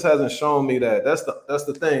fight. He just hasn't shown me that. That's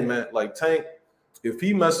the thing, man. Like Tank, if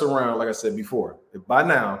he messed around, like I said before, by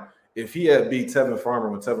now, if he had beat Tevin Farmer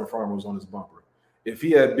when Tevin Farmer was on his bumper, if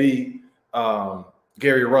he had beat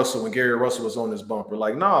Gary Russell when Gary Russell was on his bumper,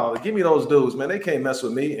 like, nah, give me those dudes, man. They can't mess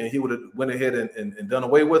with me, and he would have went ahead and done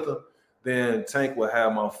away with them, then Tank would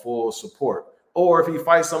have my full support. Or if he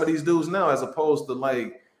fights some of these dudes now, as opposed to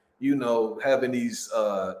like, having these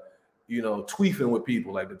tweefing with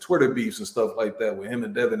people, like the Twitter beefs and stuff like that with him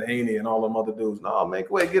and Devin Haney and all them other dudes. No, man,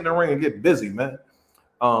 go ahead, get in the ring and get busy, man.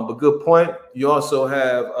 But good point. You also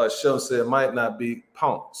have Shell said might not be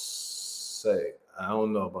Ponce. Say, I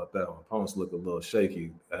don't know about that one. Ponce look a little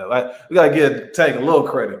shaky. We gotta give Tank a little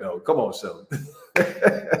credit though. Come on, Shell.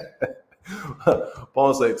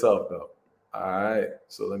 Ponce ain't tough though. All right,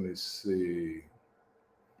 so let me see.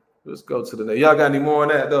 Let's go to the next. Y'all got any more on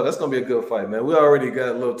that though? That's gonna be a good fight, man. We already got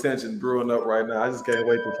a little tension brewing up right now. I just can't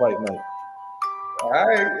wait for fight night. All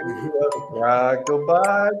right, rock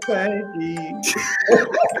goodbye, Tanky.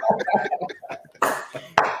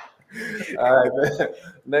 All right, man.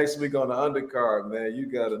 Next week on the undercard, man, you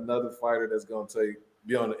got another fighter that's gonna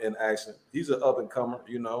be in action. He's an up and comer,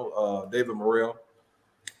 David Morrell.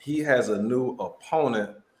 He has a new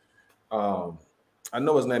opponent. I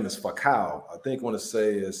know his name is Fakao. I think I want to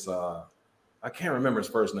say it's I can't remember his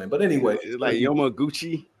first name, but anyway, it's like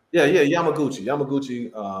Yamaguchi. Yeah,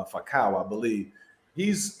 Yamaguchi Fakao, I believe.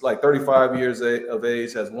 He's like 35 years of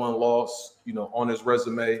age, has one loss, on his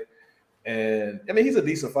resume. And I mean, he's a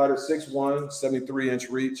decent fighter, 6'1", 73-inch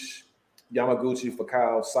reach. Yamaguchi,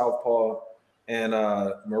 Fakao, southpaw, and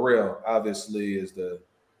Morrell obviously is the,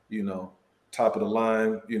 top of the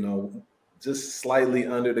line, just slightly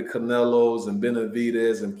under the Canelos and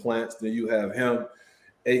Benavidez and Plants. Then you have him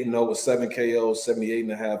 8-0 with 7 KOs,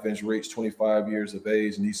 78.5-inch reach, 25 years of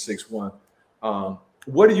age, and he's 6'1".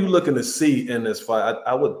 What are you looking to see in this fight?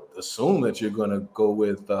 I would assume that you're going to go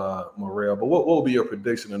with Morrell, but what will be your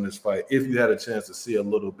prediction in this fight if you had a chance to see a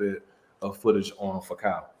little bit of footage on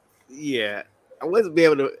Fakao? Yeah, I wasn't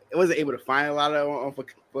able to find a lot on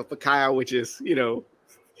Fakao, which is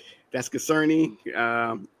that's concerning.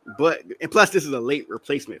 But plus this is a late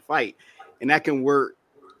replacement fight, and that can work,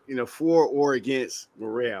 for or against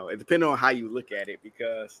Morrell. It depends on how you look at it,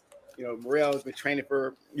 because Morrell has been training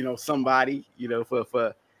for somebody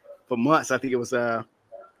for months. I think it was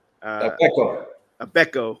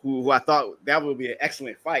Becco, who I thought that would be an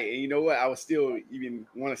excellent fight, and you know what, I would still even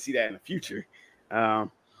want to see that in the future.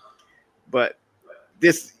 But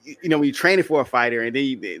this, when you're training for a fighter and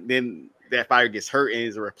then that fighter gets hurt and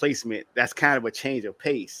is a replacement, that's kind of a change of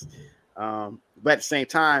pace. But at the same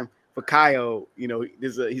time, for Kyle,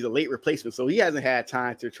 he's a late replacement, so he hasn't had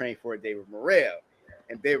time to train for David Morrell.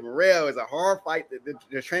 And David Morrell is a hard fight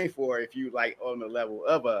to train for if you like on the level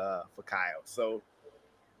of Fakao. So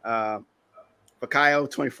Fakao,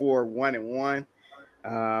 24-1-1,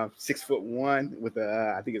 6'1" with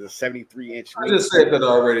I think it's a 73-inch. I just said that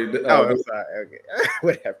already. I'm sorry. Okay,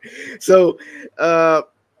 whatever. So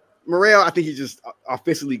Morrell, I think he's just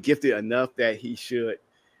offensively gifted enough that he should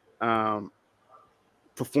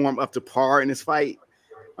perform up to par in this fight.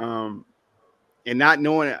 And not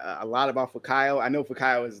knowing a lot about Fakao, I know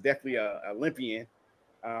Fakao is definitely an Olympian.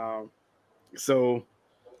 So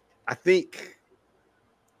I think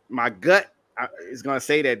my gut is going to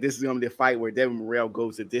say that this is going to be a fight where Devin Morrell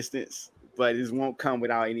goes the distance, but this won't come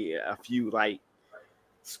without a few like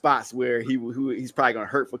spots where he's probably going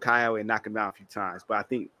to hurt Fakao and knock him down a few times. But I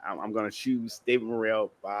think I'm going to choose David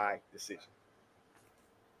Morrell by decision.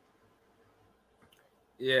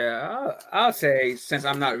 Yeah, I'll say, since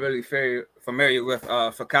I'm not really very familiar with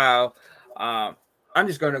Fakao, I'm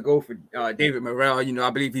just gonna go for David Morrell. I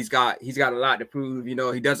believe he's got a lot to prove.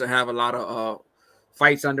 He doesn't have a lot of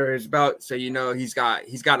fights under his belt, so he's got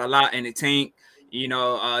a lot in the tank.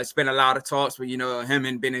 It's been a lot of talks with him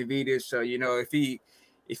and Benavidez. So if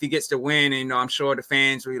he gets to win, and I'm sure the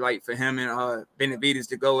fans would like for him and Benavidez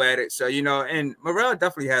to go at it. So and Morrell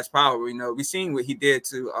definitely has power. We've seen what he did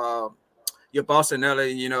to your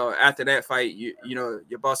Bolsonaro, after that fight, your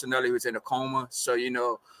Bolsonaro was in a coma. So,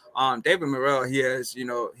 David Morrell, he has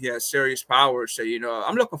serious power. So,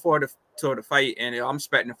 I'm looking forward to the fight, and I'm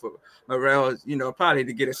expecting for Morrell, probably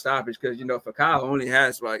to get a stoppage, because, Fakao only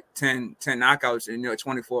has like 10 knockouts in,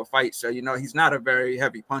 24 fights. So, he's not a very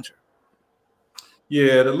heavy puncher.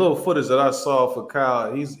 Yeah, the little footage that I saw for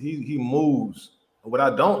Kyle, he moves. What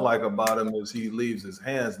I don't like about him is he leaves his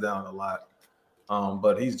hands down a lot.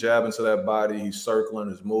 But he's jabbing to that body, he's circling,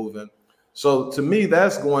 he's moving. So to me,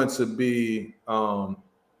 that's going to be one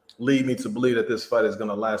lead me to believe that this fight is going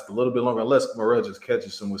to last a little bit longer, unless Morrell just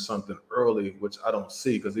catches him with something early, which I don't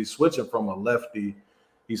see, because he's switching from a lefty.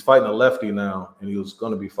 He's fighting a lefty now, and he was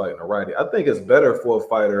going to be fighting a righty. I think it's better for a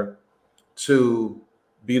fighter to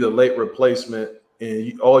be the late replacement,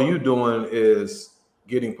 and all you doing is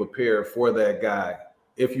getting prepared for that guy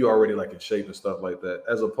if you're already like in shape and stuff like that,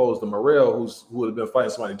 as opposed to Morrell, who would have been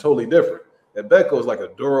fighting somebody totally different. And Becco is like a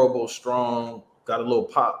durable, strong, got a little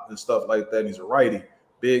pop and stuff like that. And he's a righty,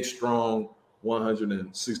 big, strong,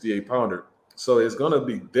 168 pounder. So it's going to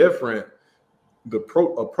be different. The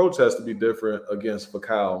approach has to be different against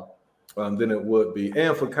Fakal than it would be.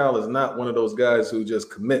 And Fakal is not one of those guys who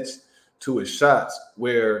just commits to his shots,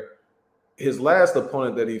 where his last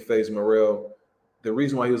opponent that he faced, Morrell, the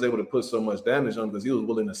reason why he was able to put so much damage on him because he was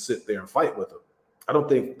willing to sit there and fight with him. I don't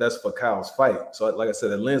think that's Fakal's fight. So like I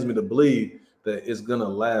said, it lends me to believe that it's going to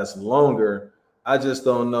last longer. I just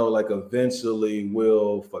don't know, like eventually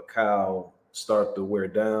will Fakal start to wear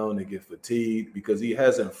down and get fatigued, because he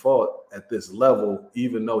hasn't fought at this level,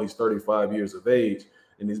 even though he's 35 years of age,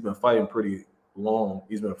 and he's been fighting pretty long.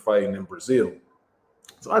 He's been fighting in Brazil.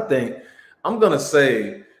 So I think I'm going to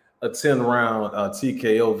say a 10-round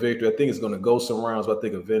TKO victory. I think it's going to go some rounds, but I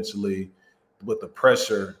think eventually with the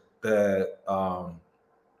pressure that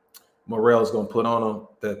Morrell is going to put on him,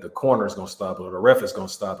 that the corner is going to stop it, or the ref is going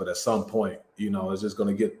to stop it at some point. It's just going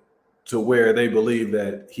to get to where they believe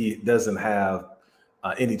that he doesn't have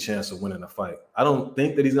any chance of winning the fight. I don't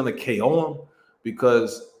think that he's going to KO him,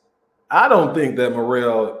 because I don't think that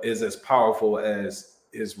Morrell is as powerful as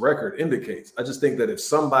his record indicates. I just think that if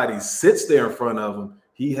somebody sits there in front of him,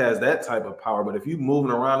 he has that type of power. But if you're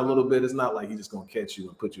moving around a little bit, it's not like he's just going to catch you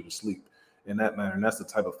and put you to sleep in that manner. And that's the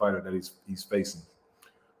type of fighter that he's facing.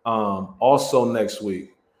 Also next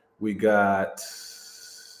week, we got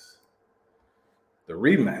the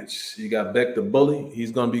rematch. You got Beck the Bully.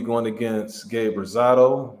 He's going to be going against Gabe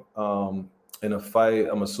Rosado in a fight.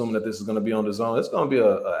 I'm assuming that this is going to be on the zone. It's going to be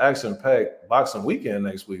an action-packed boxing weekend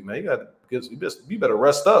next week, man. You better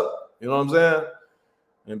rest up. You know what I'm saying?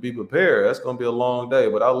 And be prepared. That's going to be a long day,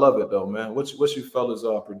 but I love it though, man. What's you fellas'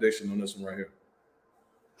 prediction on this one right here?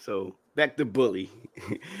 So Beck the Bully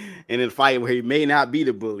in a fight where he may not be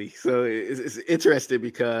the bully. So it's interesting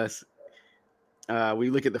because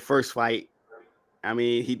we look at the first fight. I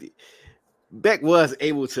mean, Beck was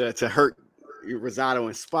able to hurt Rosado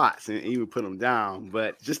in spots and even put him down,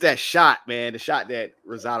 but just that shot, man, the shot that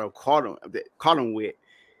Rosado caught him with,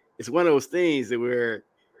 it's one of those things that where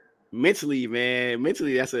mentally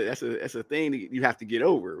that's a thing that you have to get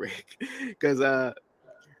over, right? Because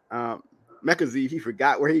Mekazi, he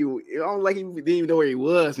forgot where he didn't even know where he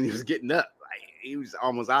was, and he was getting up, like he was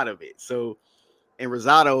almost out of it. So, and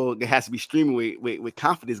Rosado has to be streaming with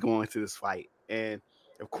confidence going into this fight. And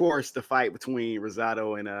of course, the fight between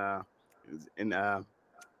Rosado and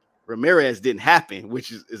Ramirez didn't happen,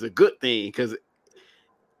 which is a good thing, because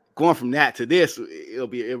going from that to this, it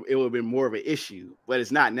will have been more of an issue. But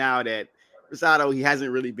it's not now that Rosado, he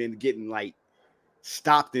hasn't really been getting like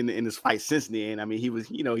stopped in this fight since then. I mean, he was,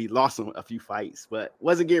 he lost a few fights, but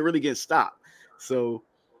wasn't really getting stopped. So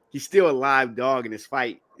he's still a live dog in this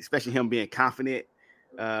fight, especially him being confident.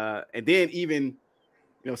 And then even,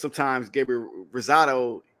 sometimes Gabriel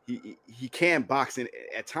Rosado, he can box in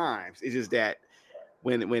at times. It's just that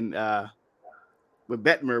when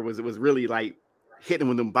Bettmer was really like hitting him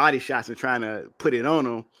with them body shots and trying to put it on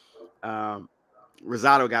him,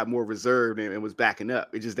 Rosado got more reserved and was backing up.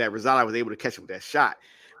 It's just that Rosado was able to catch him with that shot.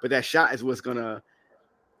 But that shot is what's going to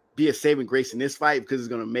be a saving grace in this fight, because it's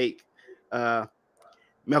going to make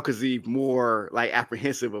Melkazev more like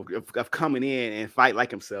apprehensive of coming in and fight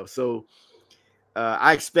like himself. So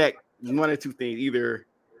I expect one or two things. Either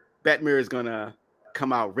Bettmer is going to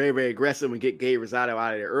come out very, very aggressive and get Gabe Rosado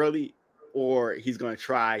out of there early, or he's going to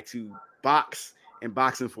try to box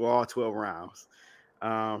him for all 12 rounds.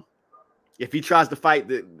 If he tries to fight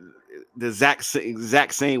the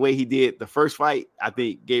exact same way he did the first fight, I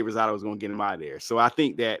think Gabe Rosado is going to get him out of there. So I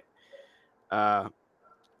think that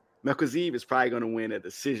Melkazev is probably going to win a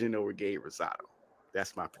decision over Gabe Rosado.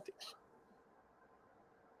 That's my prediction.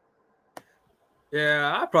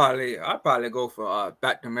 Yeah, I probably go for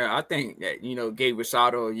back to Miller. I think that Gabe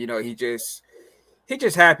Rosado, he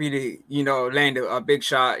just happy to land a big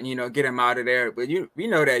shot and get him out of there. But we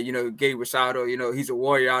know that Gabe Rosado, he's a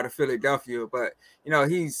warrior out of Philadelphia, but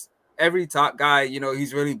he's every top guy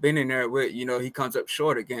he's really been in there with he comes up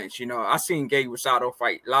short against. I seen Gabe Rosado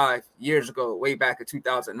fight live years ago, way back in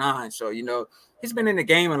 2009. So he's been in the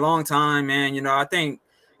game a long time, man. I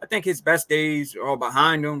think his best days are all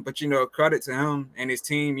behind him, but credit to him and his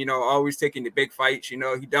team, always taking the big fights. He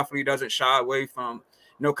definitely doesn't shy away from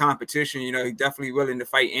no competition. You know, he's definitely willing to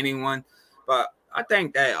fight anyone. But I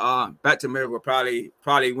think that Betamir will probably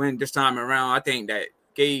win this time around. I think that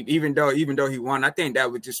Gabe, even though he won, I think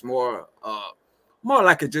that was just more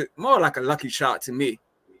like a lucky shot to me.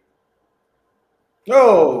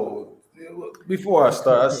 Oh, before I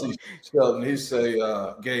start, I see Sheldon. He say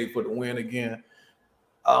Gabe for the win again.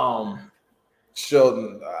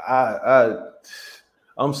 Sheldon,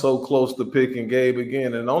 I'm so close to picking Gabe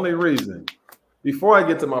again, and the only reason before I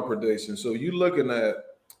get to my prediction. So you looking at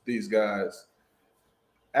these guys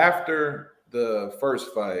after the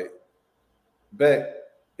first fight, Beck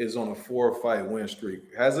is on a 4-fight win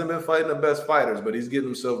streak. Hasn't been fighting the best fighters, but he's getting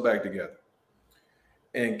himself back together.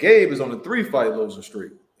 And Gabe is on a 3-fight losing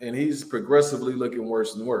streak, and he's progressively looking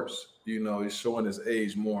worse and worse. You know, he's showing his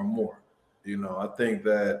age more and more. You know, I think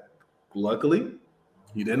that luckily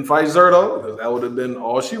he didn't fight Zerto because that would have been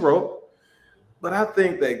all she wrote. But I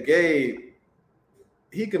think that Gabe,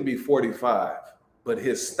 he can be 45, but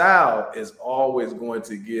his style is always going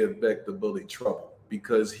to give Beck the Bully trouble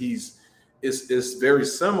because it's very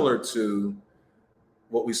similar to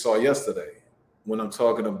what we saw yesterday when I'm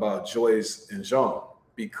talking about Joyce and Zhang,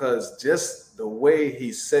 because just the way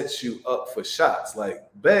he sets you up for shots, like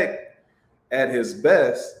Beck at his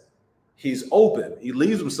best, he's open. He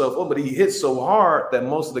leaves himself open, but he hits so hard that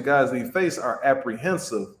most of the guys that he faces are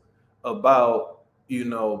apprehensive about, you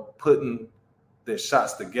know, putting their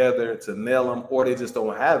shots together to nail him, or they just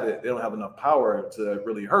don't have it. They don't have enough power to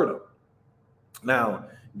really hurt him. Now,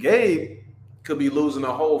 Gabe could be losing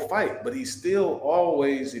a whole fight, but he's still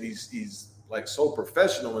always, he's like so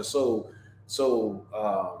professional and so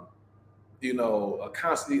you know, a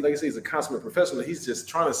constant, like I say, he's a consummate professional. He's just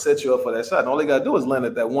trying to set you up for that shot. And all they got to do is land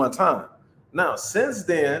it that one time. Now, since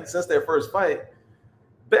their first fight,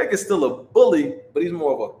 Beck is still a bully, but he's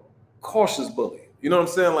more of a cautious bully. You know what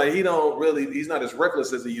I'm saying? Like he's not as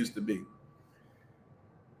reckless as he used to be.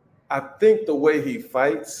 I think the way he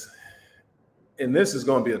fights, and this is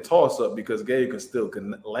going to be a toss-up because Gabe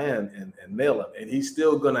can land and nail him. And he's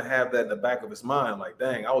still going to have that in the back of his mind. Like,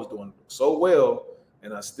 dang, I was doing so well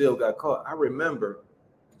and I still got caught. I remember,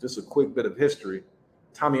 just a quick bit of history,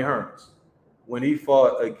 Tommy Hearns, when he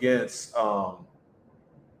fought against,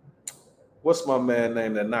 what's my man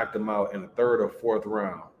name that knocked him out in the 3rd or 4th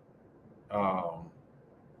round?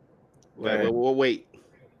 Wait.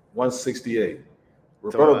 168.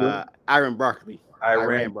 So, Iron Barkley.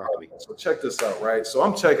 Iran Barkley. So check this out, right? So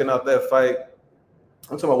I'm checking out that fight.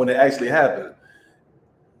 I'm talking about when it actually happened.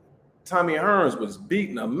 Tommy Hearns was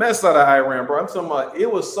beating a mess out of Iran, bro. I'm talking about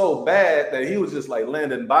it was so bad that he was just like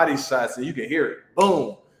landing body shots and you could hear it.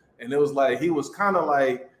 Boom. And it was like he was kind of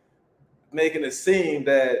like making it seem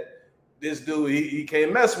that this dude, he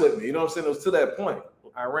can't mess with me. You know what I'm saying? It was to that point.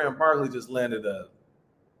 Iran Barkley just landed a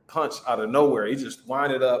punch out of nowhere. He just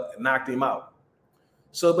winded up and knocked him out.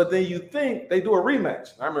 So, but then you think they do a rematch.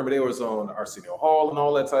 I remember they was on Arsenio Hall and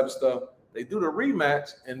all that type of stuff. They do the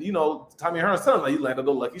rematch, and you know, Tommy Hearns telling him like, he landed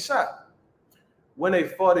a lucky shot. When they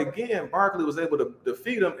fought again, Barkley was able to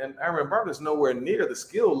defeat him, and Iran Barkley is nowhere near the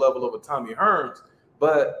skill level of a Tommy Hearns,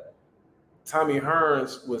 but Tommy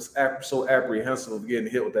Hearns was so apprehensive of getting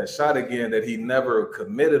hit with that shot again that he never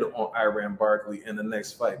committed on Iran Barkley in the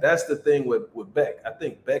next fight. That's the thing with Beck. I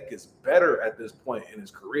think Beck is better at this point in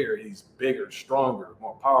his career. He's bigger, stronger,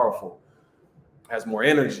 more powerful, has more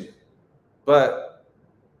energy. But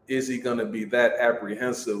is he going to be that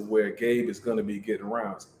apprehensive where Gabe is going to be getting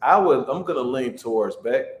rounds? I'm going to lean towards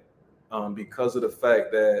Beck. Because of the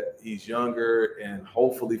fact that he's younger and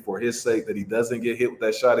hopefully for his sake that he doesn't get hit with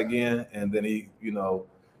that shot again. And then he, you know,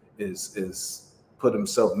 is put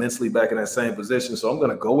himself mentally back in that same position. So I'm going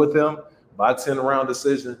to go with him by 10-round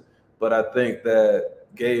decision. But I think that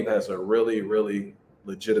Gabe has a really, really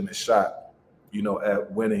legitimate shot, you know,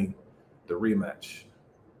 at winning the rematch.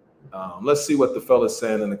 Let's see what the fella's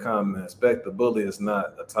saying in the comments. Beck, the bully, is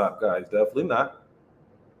not a top guy. He's definitely not.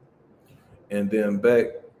 And then Beck,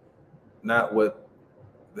 not what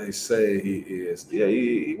they say he is. Yeah,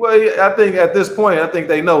 I think at this point, I think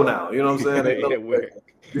they know now. You know what I'm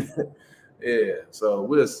saying? Yeah, so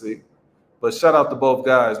we'll see. But shout out to both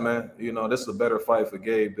guys, man. You know, this is a better fight for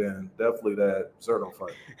Gabe than definitely that Zerto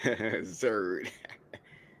fight. Zerd.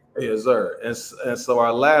 Yeah, Zerd. And so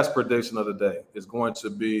our last prediction of the day is going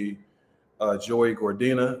to be Joey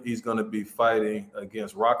Gordina. He's going to be fighting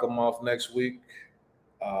against Rakhimov next week.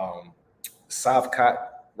 Savkat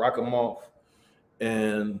Rakhimov,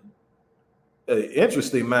 and an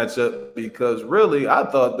interesting matchup because really I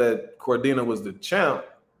thought that Gordina was the champ,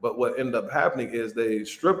 but what ended up happening is they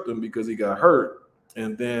stripped him because he got hurt,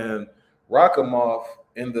 and then Rakhimov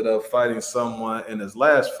ended up fighting someone in his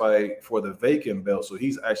last fight for the vacant belt, so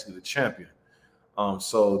he's actually the champion.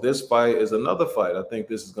 So this fight is another fight. I think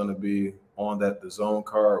this is going to be on the zone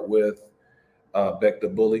card with Beck the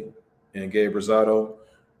Bully and Gabe Rosado.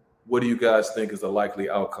 What do you guys think is the likely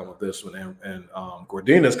outcome of this one? And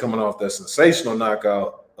Gordina's coming off that sensational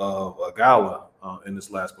knockout of Agawa in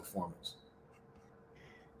this last performance.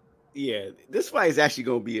 Yeah, this fight is actually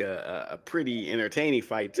going to be a pretty entertaining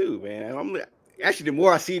fight too, man. Actually, the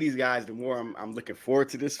more I see these guys, the more I'm looking forward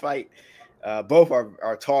to this fight. Both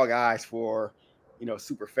are tall guys for,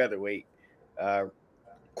 super featherweight.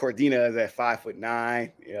 Cordina is at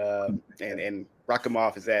 5'9", and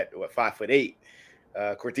Rakhimov is at 5'8".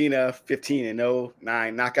 Cordina 15-0,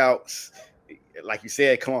 9 knockouts. Like you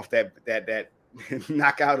said, come off that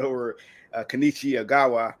knockout over Kenichi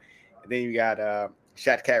Agawa. And then you got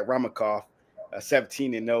Shatkat Ramakov,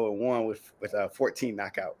 17-0 and 1 with 14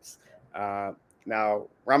 knockouts. Now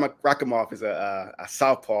Rakhimov is a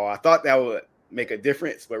southpaw. I thought that would make a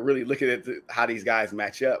difference, but really looking at how these guys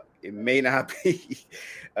match up, it may not be.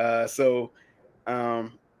 I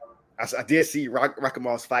did see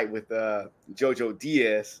Rakhimov's fight with Jojo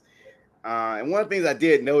Diaz. And one of the things I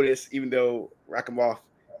did notice, even though Rakhimov,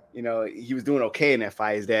 he was doing okay in that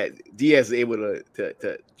fight, is that Diaz is able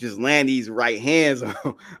to just land these right hands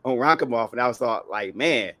on Rakhimov. And I was thought, like,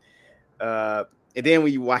 man. And then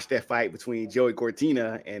when you watch that fight between Joey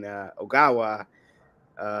Cortina and Ogawa,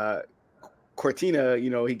 Cortina,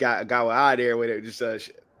 he got Ogawa out of there with it,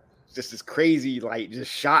 just this crazy, like,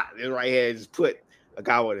 just shot in the right hand, just put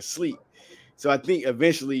Ogawa to sleep. So I think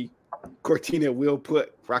eventually Cortina will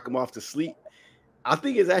put Rakhimov to sleep. I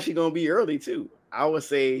think it's actually going to be early too. I would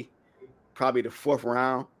say probably the 4th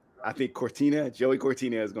round. I think Joey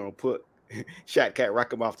Cortina is going to put Shatkat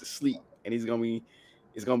Rakhimov to sleep, and it's going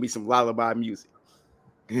to be some lullaby music.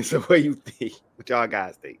 So what do you think? What y'all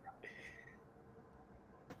guys think?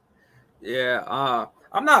 Yeah,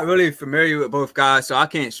 I'm not really familiar with both guys, so I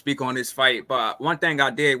can't speak on this fight. But one thing I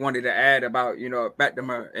did wanted to add about,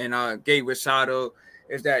 Bektimer and Gabe Rosado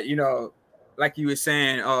is that, like you were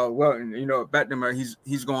saying, Welton, Bektimer,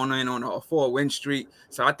 he's going in on a 4-win streak.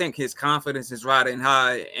 So I think his confidence is riding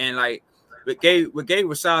high. And like with Gabe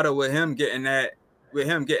Rosado, with him getting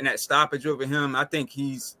that stoppage over him, I think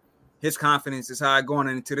his confidence is high going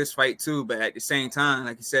into this fight too. But at the same time,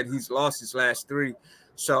 like you said, he's lost his last 3.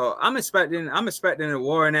 So I'm expecting a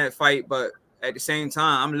war in that fight, but at the same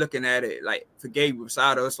time, I'm looking at it like for Gabe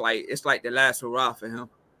Rosado, it's like the last hurrah for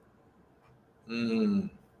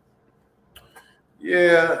him.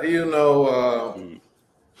 Yeah,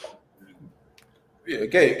 yeah,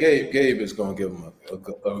 Gabe is going to give him a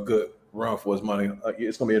good run for his money.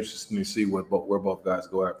 It's going to be interesting to see where both guys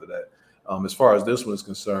go after that. As far as this one is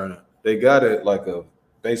concerned, they got it like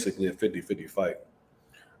basically a 50-50 fight.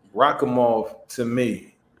 Rakhimov, to me,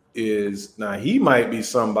 he might be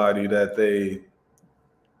somebody that they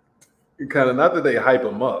kind of, not that they hype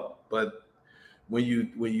him up, but when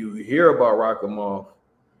you hear about Rakhimov,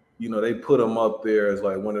 they put him up there as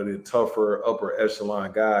like one of the tougher upper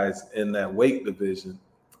echelon guys in that weight division.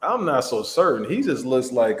 I'm not so certain. He just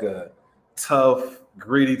looks like a tough,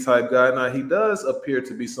 greedy type guy. Now, he does appear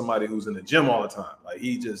to be somebody who's in the gym all the time. Like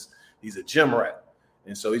he's a gym rat.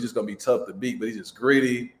 And so he's just going to be tough to beat, but he's just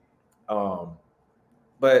greedy.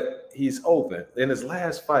 But he's open. In his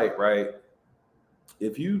last fight, right,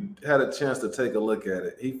 if you had a chance to take a look at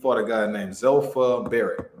it, he fought a guy named Zelfa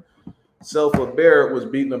Barrett. Zelfa Barrett was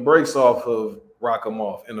beating the brakes off of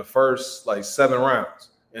Rakhimov in the first, 7 rounds.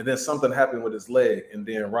 And then something happened with his leg, and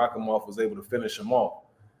then Rakhimov was able to finish him off.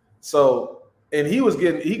 So, and he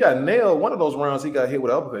got nailed. One of those rounds, he got hit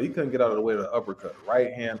with an uppercut. He couldn't get out of the way of the uppercut.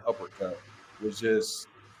 Right hand uppercut was just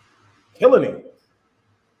killing him.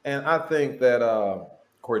 And I think that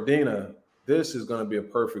Cordina, this is going to be a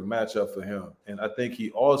perfect matchup for him. And I think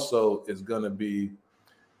he also is going to be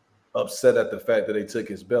upset at the fact that they took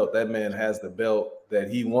his belt. That man has the belt that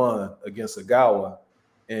he won against Agawa,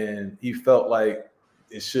 and he felt like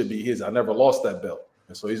it should be his. I never lost that belt.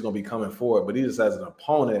 And so he's going to be coming forward. But he just has an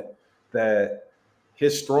opponent that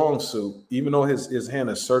his strong suit, even though his hand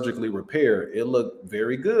is surgically repaired, it looked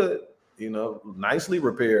very good, nicely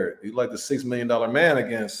repaired. He's like the $6 million man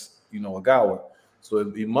against, Agawa.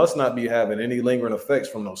 So he must not be having any lingering effects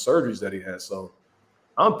from those surgeries that he has. So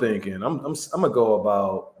I'm thinking I'm gonna go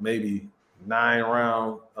about maybe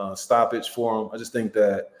 9-round stoppage for him. I just think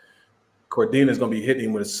that Cordina is gonna be hitting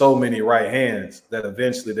him with so many right hands that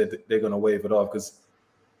eventually they're gonna wave it off because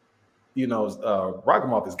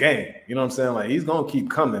Rakhimov is game. You know what I'm saying? Like he's gonna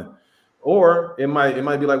keep coming. Or it might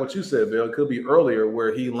be like what you said, Bill. It could be earlier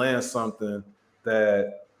where he lands something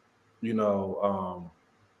that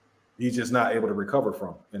he's just not able to recover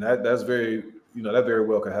from. And that's very, that very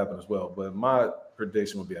well could happen as well. But my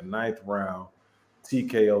prediction would be a 9th round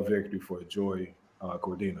TKO victory for Joy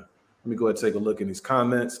Cordina. Let me go ahead and take a look in these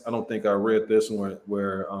comments. I don't think I read this one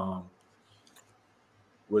where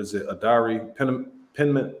was it Adari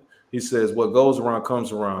Penman? He says, "What goes around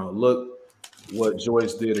comes around. Look what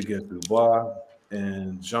Joyce did against Dubois,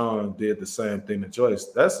 and Zhang did the same thing to Joyce."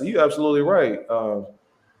 You're absolutely right,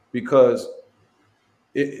 because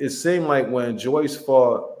it seemed like when Joyce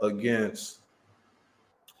fought against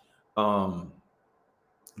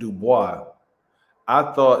Dubois,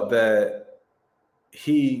 I thought that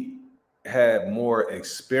he had more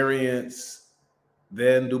experience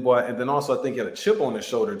than Dubois, and then also I think he had a chip on his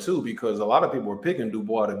shoulder too, because a lot of people were picking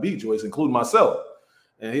Dubois to beat Joyce, including myself.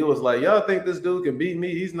 And he was like, "Y'all think this dude can beat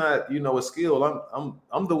me? He's not, a skill.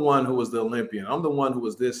 I'm the one who was the Olympian. I'm the one who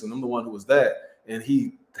was this, and I'm the one who was that." And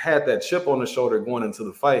he had that chip on his shoulder going into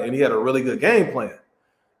the fight, and he had a really good game plan.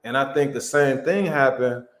 And I think the same thing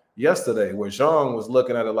happened yesterday, where Zhang was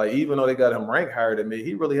looking at it like, even though they got him ranked higher than me,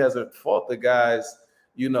 he really hasn't fought the guys.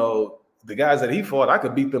 The guys that he fought, I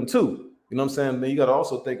could beat them too. You know what I'm saying? Then you got to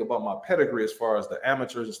also think about my pedigree as far as the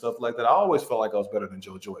amateurs and stuff like that. I always felt like I was better than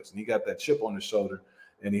Joe Joyce, and he got that chip on his shoulder,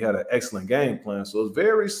 and he had an excellent game plan. So it's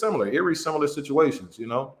very similar, eerie similar situations. He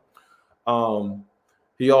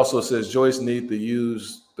also says Joyce need to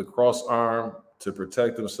use the cross arm to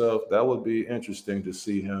protect himself. That would be interesting to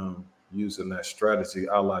see him using that strategy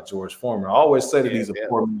a la George Foreman. I always say that he's a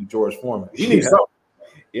Foreman, George Foreman. He needs something.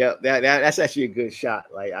 Yeah, that's actually a good shot.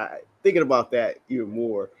 Like thinking about that even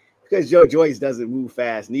more, because Joe Joyce doesn't move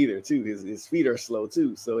fast neither, too. His feet are slow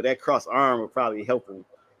too, so that cross arm will probably help him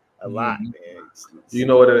a lot. Man. You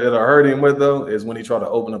know what it'll hurt him with though is when he try to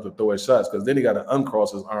open up to throw his shots, because then he got to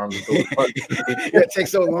uncross his arms and throw his punch. It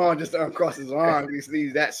takes so long just to uncross his arms.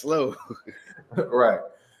 He's that slow. Right.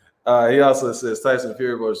 He also says Tyson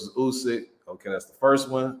Fury versus Usyk. Okay, that's the first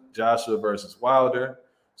one. Joshua versus Wilder.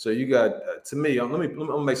 So you got to me. Let me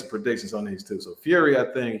make some predictions on these two. So Fury, I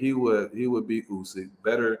think he would beat Usyk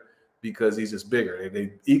better because he's just bigger.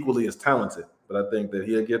 They equally as talented, but I think that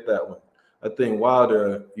he'll get that one. I think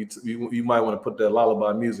Wilder, you might want to put that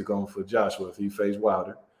lullaby music on for Joshua if he faced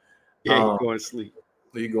Wilder. Yeah, he's going to sleep.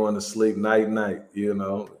 He's going to sleep night.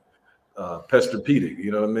 Posturepedic,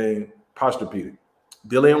 you know what I mean? Posturepedic.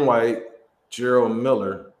 Dillian White, Gerald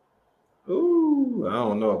Miller. Ooh, I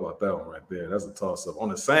don't know about that one right there. That's a toss-up. On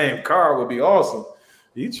the same card would be awesome.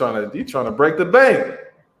 He trying to break the bank,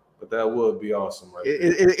 but that would be awesome right there.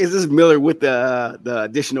 Is this Miller with the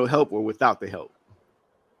additional help or without the help?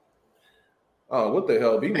 Oh, what the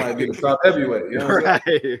hell? He might be the top heavyweight. You know what I'm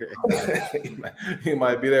saying? He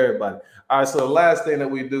might beat everybody. All right, so the last thing that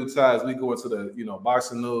we do, Ty, is we go into the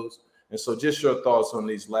boxing news. And so just your thoughts on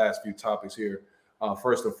these last few topics here.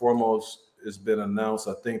 First and foremost, it's been announced.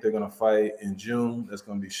 I think they're going to fight in June. That's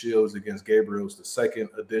going to be Shields against Gabriel's, the second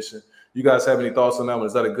edition. You guys have any thoughts on that one?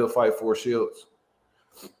 Is that a good fight for Shields?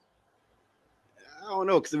 I don't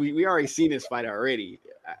know, because we already seen this fight already.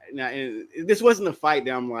 Now, this wasn't a fight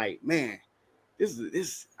that I'm like, man,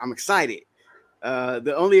 this I'm excited.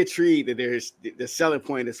 The only intrigue that there's the selling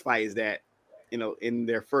point of this fight is that, in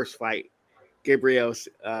their first fight, Gabriel's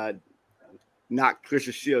knocked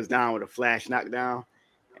Christian Shields down with a flash knockdown.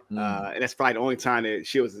 And that's probably the only time that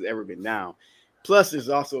Shields has ever been down. Plus, there's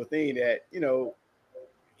also a thing that,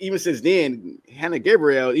 even since then, Hannah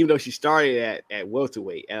Gabriel, even though she started at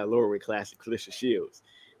welterweight, at a lower weight class, Clarissa Shields,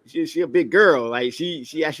 she a big girl. Like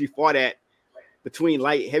she actually fought at between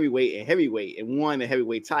light heavyweight and heavyweight and won the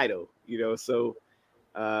heavyweight title. So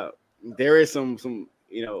there is some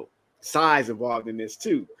size involved in this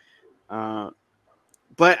too.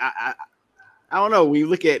 But I don't know. When you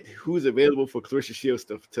look at who's available for Clarissa Shields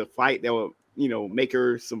to fight, that will make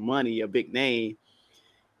her some money, a big name.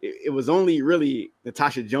 It was only really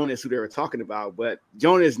Natasha Jonas who they were talking about, but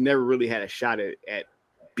Jonas never really had a shot at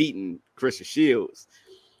beating Clarissa Shields.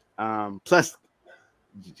 Plus,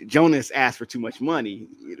 Jonas asked for too much money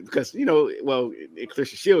because, in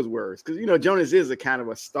Clarissa Shields' words, because, Jonas is a kind of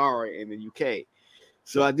a star in the UK.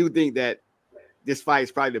 So I do think that this fight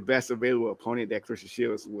is probably the best available opponent that Clarissa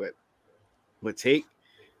Shields would take.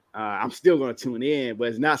 I'm still going to tune in, but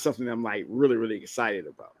it's not something I'm like really, really excited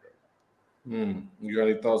about. You got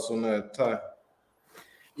any thoughts on that, Ty?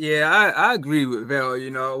 Yeah, I agree with Vel.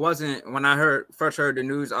 It wasn't when I first heard the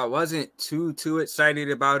news, I wasn't too excited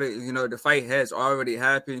about it. The fight has already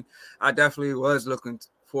happened. I definitely was looking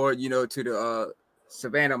forward, to the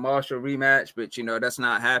Savannah Marshall rematch, but that's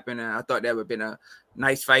not happening. I thought that would have been a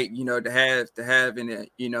nice fight, to have in the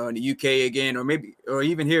in the UK again, or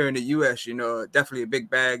even here in the US. Definitely a big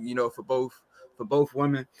bag, for both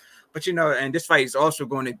women. But and this fight is also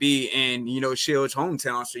going to be in Shield's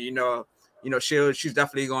hometown, so Shield, she's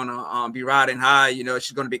definitely gonna be riding high.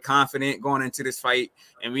 She's gonna be confident going into this fight,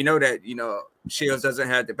 and we know that Shields doesn't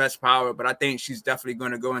have the best power, but I think she's definitely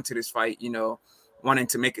gonna go into this fight, wanting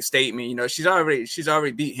to make a statement. She's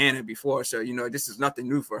already beat Hannah before, so this is nothing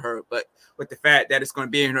new for her. But with the fact that it's gonna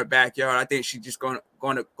be in her backyard, I think she's just gonna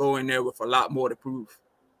go in there with a lot more to prove.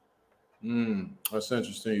 That's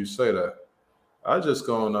interesting you say that. I just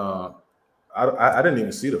gonna I didn't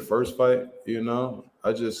even see the first fight,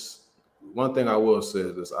 one thing I will say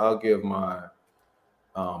is this: I'll give my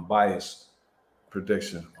biased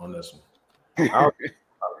prediction on this one.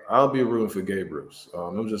 I'll be rooting for Gabriel's. I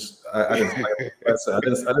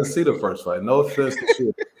didn't see the first fight. No offense to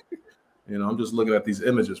shit. I'm just looking at these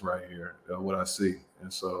images right here, what I see,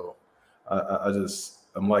 and so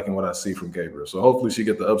I'm liking what I see from Gabriel. So hopefully she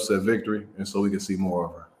get the upset victory, and so we can see more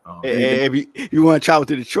of her. If you want to travel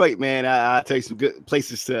to Detroit, man, I'll tell you some good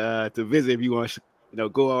places to visit. If you want to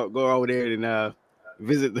go over there and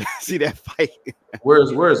visit see that fight.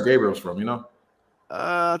 Where's Gabriel's from?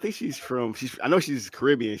 I think I know she's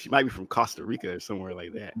Caribbean. She might be from Costa Rica or somewhere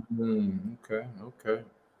like that. Okay.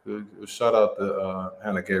 Good. Shout out to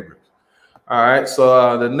Hannah Gabriel. All right,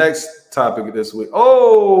 so the next topic of this week.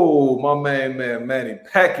 Oh, my main man Manny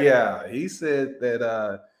Pacquiao. He said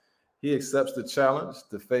that he accepts the challenge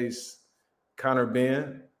to face Conor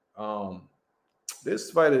Ben. This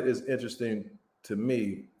fight is interesting to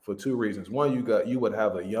me for two reasons. One, you would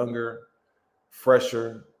have a younger,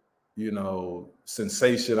 fresher,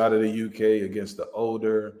 sensation out of the UK against the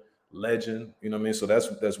older legend. You know what I mean? So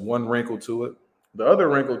that's one wrinkle to it. The other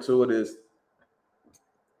wrinkle to it is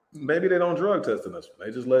maybe they don't drug test in this one.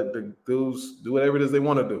 They just let the dudes do whatever it is they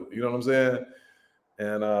want to do. You know what I'm saying?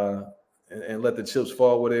 And let the chips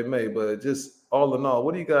fall where they may. But just all in all,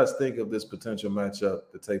 what do you guys think of this potential matchup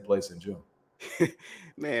to take place in June?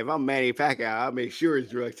 Man, if I'm Manny Pacquiao, I'll make sure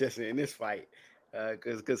it's drug testing in this fight.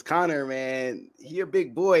 Because Conor, man, he a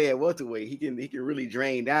big boy at welterweight. He can really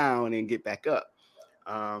drain down and get back up.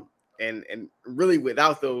 And really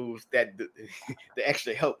without the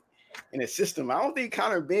extra help in the system, I don't think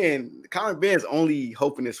Conor Ben's only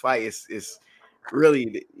hope in this fight is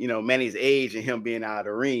really Manny's age and him being out of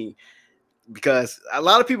the ring. Because a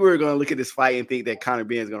lot of people are going to look at this fight and think that Conor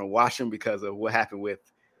Ben is going to wash him because of what happened with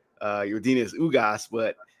Yordenis Ugas,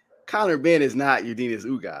 but Conor Ben is not Yordenis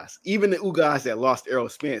Ugas. Even the Ugas that lost Errol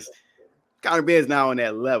Spence, Conor Ben is now on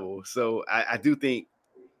that level. So I do think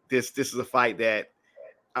this is a fight that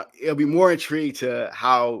it'll be more intrigued to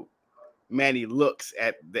how Manny looks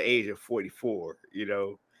at the age of 44.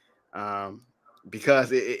 Because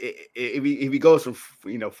if he goes from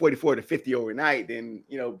 44 to 50 overnight, then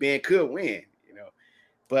Ben could win.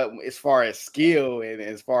 But as far as skill and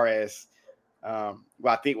as far as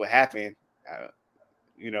what I think would happen,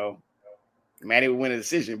 Manny would win a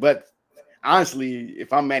decision. But honestly,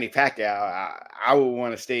 if I'm Manny Pacquiao, I would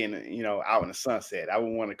want to stay out in the sunset. I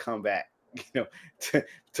would want to come back,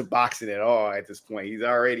 to boxing at all at this point. He's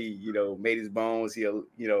already, made his bones. He,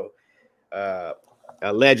 a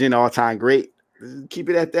legend, all-time great. Keep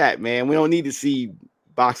it at that, man. We don't need to see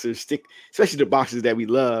boxers stick, especially the boxers that we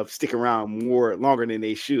love, stick around longer than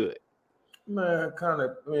they should. Man,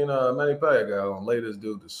 Manny Pacquiao gonna lay this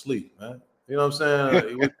dude to sleep, man. You know what I'm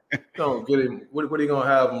saying? Don't get him. What are you gonna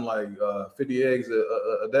have him like 50 eggs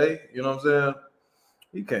a day? You know what I'm saying?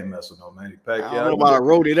 You can't mess with no Manny Pacquiao. I don't know about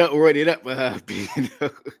rolled it up. You're gonna have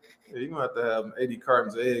to have 80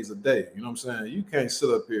 cartons of eggs a day. You know what I'm saying? You can't sit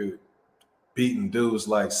up here beating dudes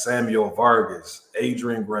like Samuel Vargas,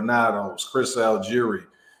 Adrian Granados, Chris Algieri,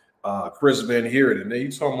 Chris Van Heerden. Then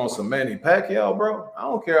you talking about some Manny Pacquiao, bro? I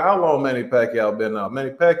don't care how long Manny Pacquiao been out. Manny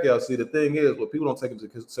Pacquiao, see, the thing is, what people don't take into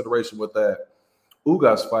consideration with that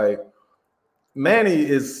Ugas fight, Manny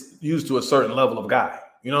is used to a certain level of guy.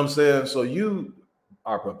 You know what I'm saying? So you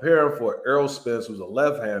are preparing for Errol Spence, who's a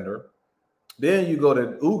left-hander. Then you go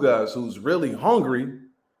to Ugas, who's really hungry.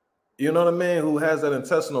 You know what I mean? Who has that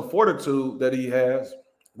intestinal fortitude that he has,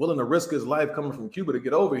 willing to risk his life coming from Cuba to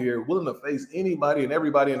get over here, willing to face anybody and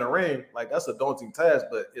everybody in the ring. Like, that's a daunting task,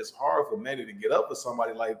 but it's hard for Manny to get up with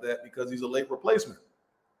somebody like that because he's a late replacement.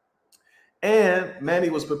 And Manny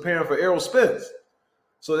was preparing for Errol Spence.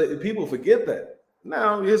 So that people forget that.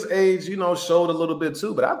 Now, his age, showed a little bit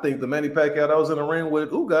too, but I think the Manny Pacquiao that was in the ring with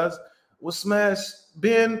Ugas was smash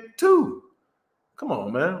Ben too. Come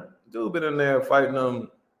on, man. Dude been in there fighting them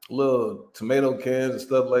little tomato cans and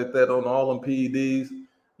stuff like that on all them PEDs.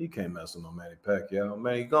 You can't mess with no Manny Pacquiao.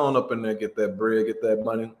 Man, you going up in there, get that bread, get that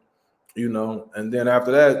money, and then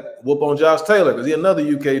after that, whoop on Josh Taylor because he's another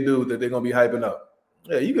UK dude that they're going to be hyping up.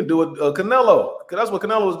 Yeah, you can do it. Canelo, because that's what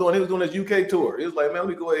Canelo was doing. He was doing his UK tour. He was like, man, let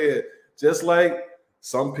me go ahead. Just like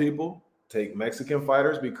some people take Mexican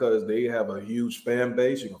fighters because they have a huge fan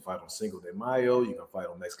base. You can fight on Cinco de Mayo. You can fight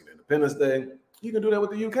on Mexican Independence Day. You can do that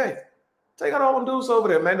with the UK. Take out all them dudes over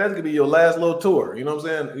there, man. That's gonna be your last little tour. You know what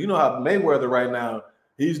I'm saying? You know how Mayweather right now,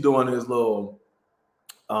 he's doing his little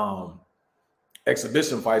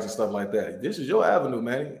exhibition fights and stuff like that. This is your avenue,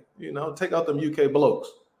 man. You know, take out them UK blokes.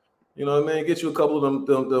 You know what I mean? Get you a couple of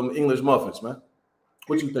them English muffins, man.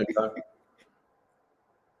 What you think, Ty?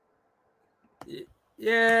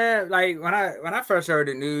 Yeah, like when I first heard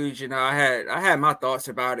the news, I had my thoughts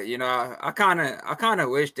about it. I kind of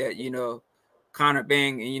wish that Connor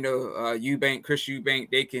Bing and Eubank, Chris Eubank,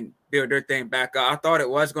 they can build their thing back up. I thought it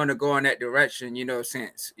was going to go in that direction,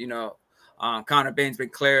 since Connor Bing's been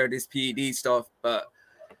clear of this PED stuff, but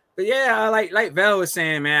yeah, like Val was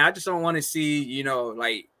saying, man, I just don't want to see,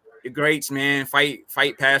 like the greats, man, fight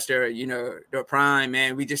past their prime,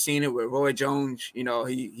 man. We just seen it with Roy Jones.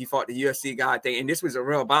 He fought the UFC guy thing, and this was a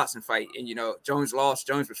real boxing fight. And Jones lost.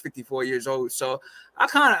 Jones was 54 years old. So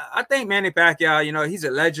I think Manny Pacquiao, he's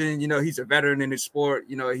a legend. He's a veteran in the sport.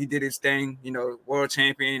 He did his thing. World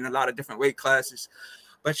champion in a lot of different weight classes.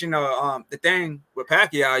 But the thing with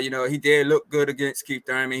Pacquiao, he did look good against Keith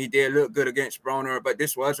Thurman. He did look good against Broner, but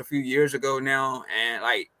this was a few years ago now, and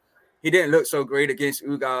like he didn't look so great against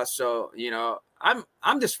Ugas. So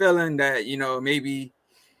I'm just feeling that maybe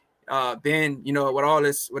Ben, with all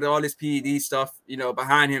this PED stuff,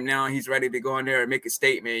 behind him now, he's ready to go in there and make a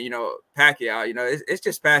statement. Pacquiao, it's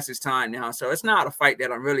just past his time now, so it's not a fight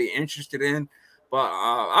that I'm really interested in. But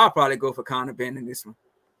I'll probably go for Conor Ben in this one.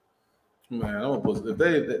 Man,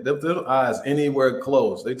 if their eyes anywhere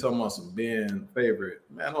close, they talking about some being favorite.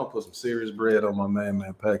 Man, I'm gonna put some serious bread on my man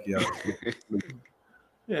Pacquiao.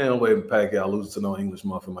 Yeah, don't wait Pacquiao loses to no English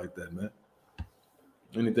muffin like that, man.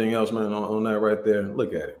 Anything else, man, on that right there?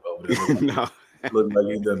 Look at it over there. No. Look like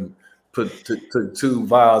he done took two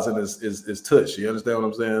vials in his touch. You understand what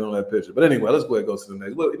I'm saying on that picture? But anyway, let's go ahead and go to the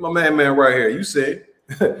next. Look, my man right here. You see,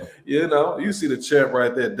 you see the champ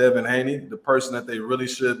right there, Devin Haney, the person that they really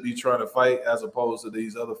should be trying to fight, as opposed to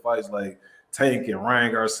these other fights like Tank and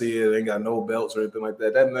Ryan Garcia. They ain't got no belts or anything like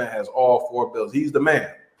that. That man has all 4 belts. He's the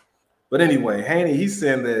man. But anyway, Haney, he's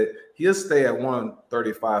saying that he'll stay at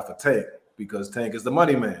 135 for Tank because Tank is the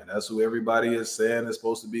money man. That's who everybody is saying is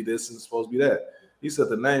supposed to be this and supposed to be that. He said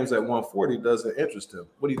the names at 140 doesn't interest him.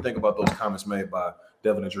 What do you think about those comments made by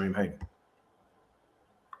Devin the Dream Haney?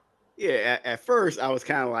 Yeah, at first I was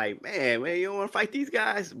kind of like, man, you don't want to fight these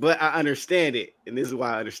guys, but I understand it, and this is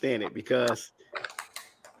why I understand it, because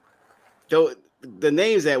though the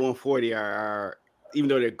names at 140 are even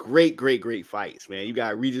though they're great fights, man. You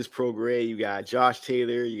got Regis Prograis, you got Josh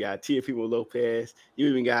Taylor, you got Teofimo Lopez, you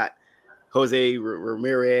even got Jose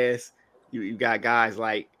Ramirez, you got guys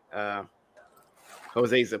like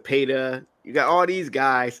Jose Zapata, you got all these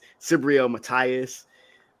guys, Cibriel Matias.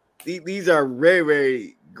 These are very,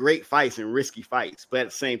 very great fights and risky fights, but at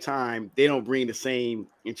the same time, they don't bring the same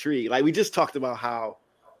intrigue. Like we just talked about how,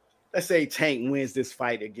 let's say Tank wins this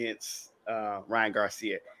fight against Ryan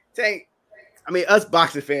Garcia. Tank, I mean, us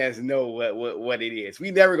boxing fans know what it is.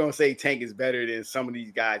 We never gonna say Tank is better than some of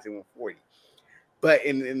these guys in 140. But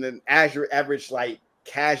in the average like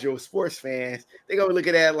casual sports fans, they gonna look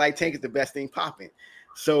at that like Tank is the best thing popping.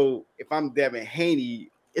 So if I'm Devin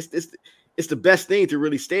Haney, it's the best thing to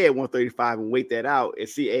really stay at 135 and wait that out and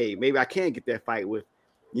see, hey, maybe I can get that fight with,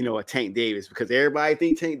 a Tank Davis, because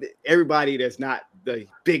everybody that's not the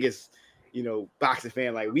biggest, boxing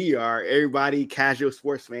fan like we are, everybody casual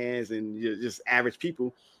sports fans and just average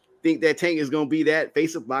people think that Tank is going to be that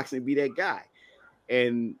face of boxing, be that guy.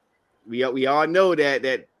 And we all know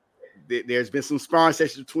that there's been some sparring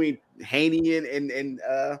sessions between Haney and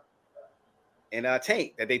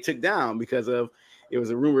Tank that they took down because of, it was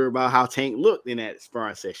a rumor about how Tank looked in that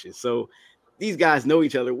sparring session. So these guys know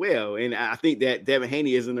each other well. And I think that Devin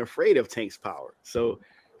Haney isn't afraid of Tank's power. So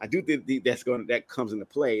I do think that comes into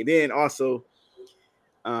play. And then also,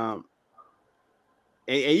 and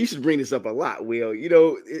you should bring this up a lot, Will.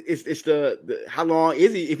 It's the how long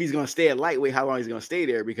is he, if he's going to stay at lightweight, how long he's going to stay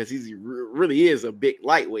there, because he really is a big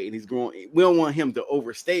lightweight, and he's growing. We don't want him to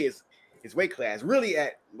overstay his weight class. Really,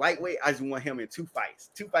 at lightweight, I just want him in 2 fights.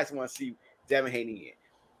 2 fights I want to see Devin Haney in.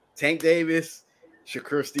 Tank Davis,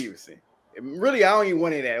 Shakur Stevenson. And really, I don't even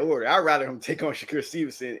want it in that order. I'd rather him take on Shakur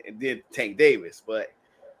Stevenson and then Tank Davis. But,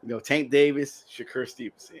 Tank Davis, Shakur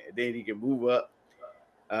Stevenson. And then he can move up.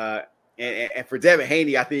 And for Devin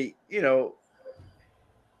Haney, I think,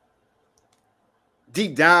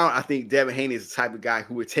 deep down, I think Devin Haney is the type of guy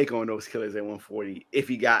who would take on those killers at 140 if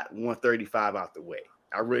he got 135 out the way.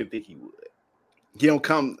 I really think he would. He don't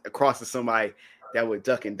come across as somebody that would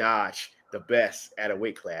duck and dodge the best at a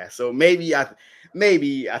weight class. So maybe I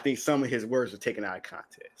think some of his words were taken out of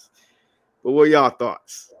context. But what are y'all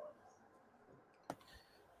thoughts?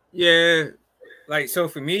 Yeah, like so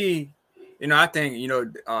for me, I think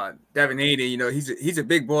Devin Haney, he's a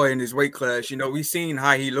big boy in his weight class. We seen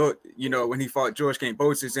how he looked, when he fought George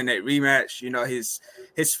Kambosos in that rematch.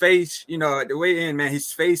 His face, the way in, man,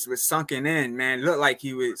 his face was sunken in, man. It looked like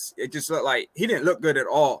it just looked like he didn't look good at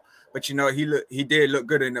all. But he did look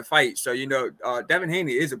good in the fight. So Devin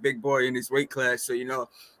Haney is a big boy in his weight class. So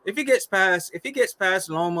if he gets past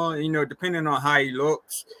Loma, depending on how he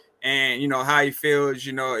looks and how he feels,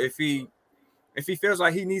 if he feels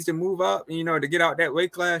like he needs to move up, to get out that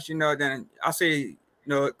weight class, then I say,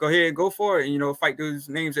 go ahead and go for it, and fight those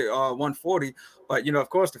names at 140. But of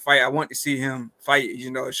course, the fight I want to see him fight,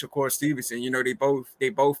 Shakur Stevenson. They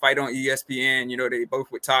both fight on ESPN. They both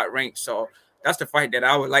with top ranks, so that's the fight that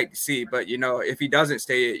I would like to see. But if he doesn't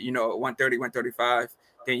stay at 130, 135,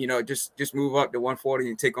 then just move up to 140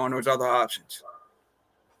 and take on those other options.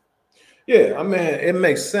 Yeah, I mean, it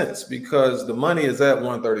makes sense because the money is at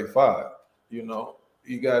 135.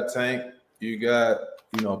 You got Tank, you got,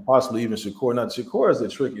 possibly even Shakur. Now, Shakur is a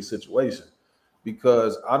tricky situation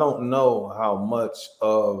because I don't know how much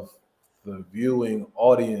of the viewing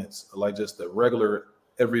audience, like just the regular,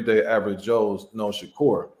 everyday average Joes, know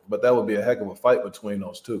Shakur. But that would be a heck of a fight between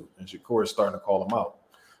those two. And Shakur is starting to call him out.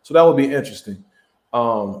 So that would be interesting.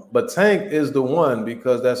 But Tank is the one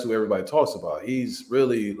because that's who everybody talks about. He's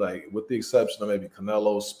really, like, with the exception of maybe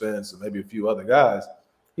Canelo, Spence, and maybe a few other guys,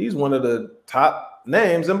 he's one of the top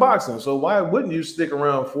names in boxing. So why wouldn't you stick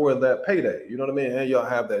around for that payday? You know what I mean? And y'all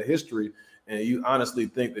have that history, and you honestly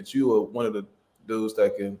think that you are one of the dudes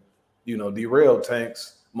that can, derail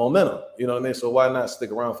Tank's momentum. You know what I mean? So why not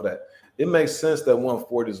stick around for that? It makes sense that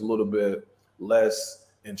 140 is a little bit less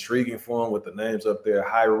intriguing for him with the names up there,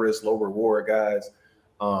 high risk, low reward guys.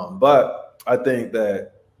 But I think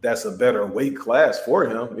that that's a better weight class for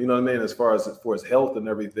him. You know what I mean? As far as for his health and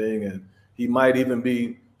everything, and he might even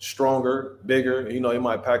be stronger, bigger. He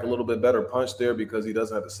might pack a little bit better punch there because he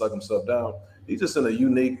doesn't have to suck himself down. He's just in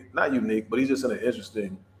a not unique, but he's just in an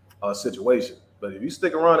interesting situation. But if you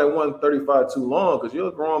stick around at 135 too long, because you're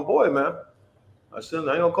a grown boy, man. I ain't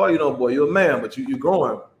gonna call you no boy. You're a man, but you're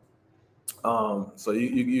growing. So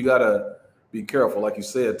you gotta be careful. Like you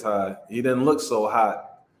said, Ty, he didn't look so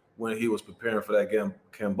hot when he was preparing for that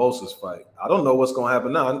Kambosos fight. I don't know what's gonna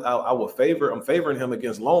happen now. I'm favoring him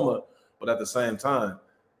against Loma, but at the same time,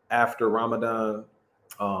 after Ramadan,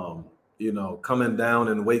 coming down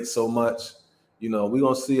in weight so much, we're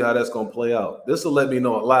gonna see how that's gonna play out. This will let me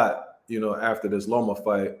know a lot, after this Loma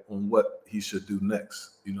fight on what he should do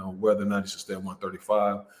next, whether or not he should stay at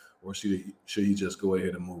 135 or should he just go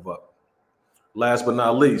ahead and move up. Last but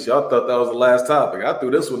not least, y'all thought that was the last topic. I threw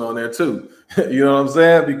this one on there too. You know what I'm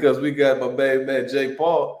saying? Because we got my baby man Jake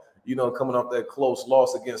Paul, coming off that close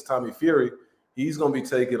loss against Tommy Fury. He's gonna be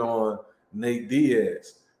taking on Nate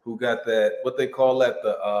Diaz, who got that, what they call that,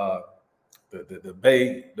 the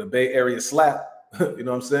Bay Area slap. You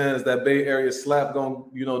know what I'm saying? Is that Bay Area slap gonna,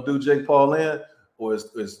 do Jake Paul in? Or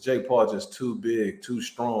is Jake Paul just too big, too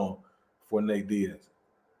strong for Nate Diaz?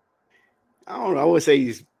 I don't know. I would say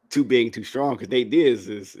he's too big and too strong because Nate Diaz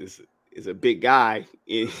is a big guy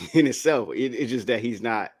in itself. It's just that he's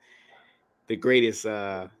not the greatest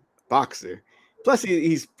boxer. Plus,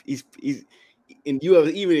 he's in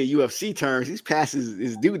even in UFC terms, he's past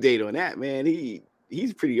his due date on that, man.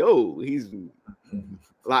 He's pretty old. He's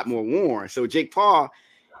a lot more worn. So Jake Paul,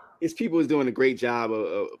 his people is doing a great job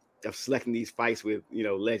of selecting these fights with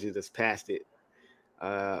legends that's past it.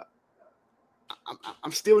 I'm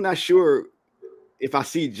still not sure if I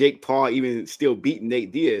see Jake Paul even still beating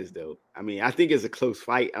Nate Diaz, though. I mean, I think it's a close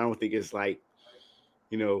fight. I don't think it's like,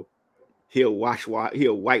 he'll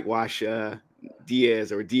whitewash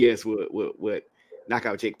Diaz, or Diaz would knock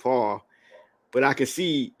out Jake Paul. But I can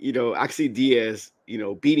see, Diaz,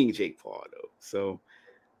 beating Jake Paul though. So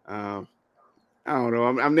I don't know.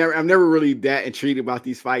 I'm never really that intrigued about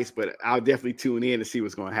these fights, but I'll definitely tune in to see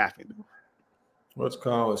what's going to happen. What's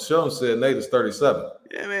called? Sean said Nate is 37.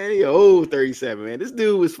 Yeah, man, he old 37, man. This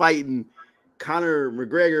dude was fighting Conor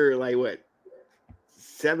McGregor like what,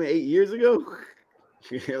 7-8 years ago?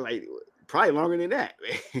 Like probably longer than that,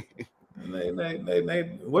 man.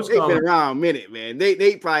 Nate, what's They've been around a minute, man.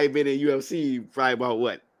 They probably been in UFC probably about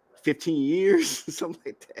what, 15 years, something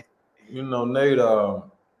like that. Nate,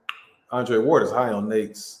 Andre Ward is high on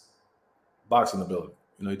Nate's boxing ability.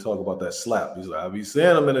 he talk about that slap. He's like, I be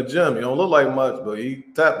seeing him in the gym. You don't look like much, but he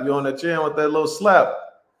tap you on the chin with that little slap.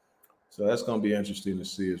 So that's going to be interesting to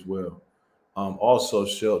see as well. Also,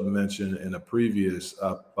 Shelton mentioned in a previous,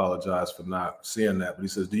 I apologize for not seeing that, but he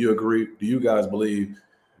says, do you agree? Do you guys believe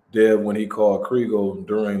Dev when he called Kriegel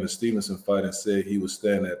during the Stevenson fight and said he was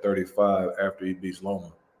staying at 35 after he beats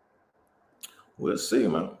Loma? We'll see,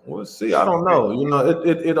 man. We'll see. I don't know.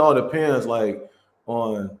 It all depends like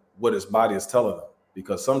on what his body is telling him,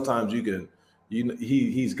 because sometimes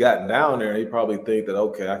he's gotten down there and he probably think that,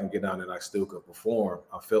 okay, I can get down there and I still could perform.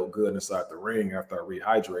 I felt good inside the ring after I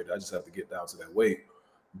rehydrated. I just have to get down to that weight.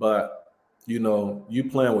 But you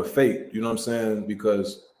playing with fate, you know what I'm saying?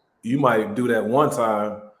 Because you might do that one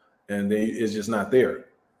time and then it's just not there.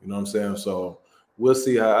 You know what I'm saying? So we'll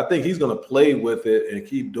see how. I think he's going to play with it and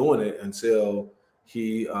keep doing it until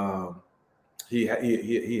he has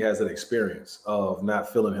an experience of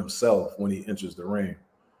not feeling himself when he enters the ring,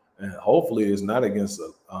 and hopefully it's not against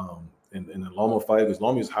in the Loma fight, because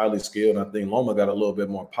Loma is highly skilled. And I think Loma got a little bit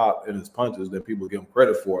more pop in his punches than people give him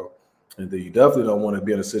credit for, and then you definitely don't want to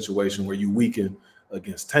be in a situation where you weaken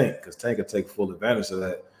against Tank, because Tank can take full advantage of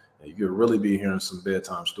that, and you could really be hearing some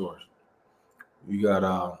bedtime stories. You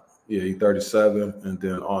got he's 37, and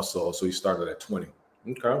then also, so he started at 20.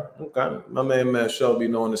 Okay. My man Shelby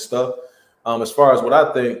knowing this stuff. As far as what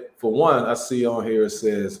I think, for one, I see on here it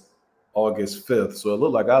says August 5th. So it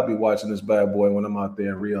looked like I'll be watching this bad boy when I'm out there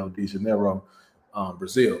in Rio de Janeiro,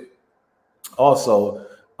 Brazil. Also,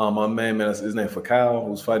 my man, his name Facao,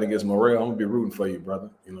 who's fighting against Morel. I'm gonna be rooting for you, brother.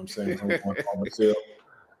 You know what I'm saying?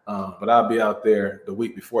 But I'll be out there the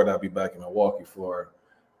week before that. I'll be back in Milwaukee for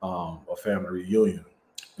a family reunion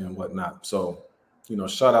and whatnot. So,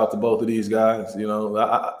 shout out to both of these guys.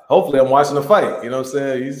 Hopefully I'm watching the fight. You know what I'm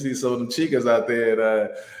saying? You see some of the chicas out there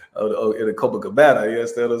in a Copacabana. You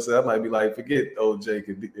understand what I'm saying? I might be like, forget old Jake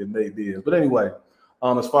and Nate Diaz. But anyway,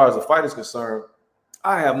 as far as the fight is concerned,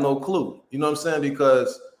 I have no clue. You know what I'm saying?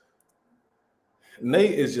 Because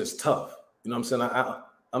Nate is just tough. You know what I'm saying?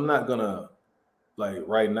 I'm not going to, like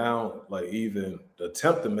right now, like even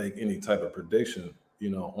attempt to make any type of prediction,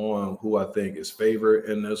 on who I think is favored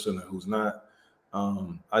in this and who's not.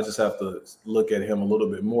 I just have to look at him a little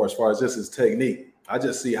bit more as far as just his technique. I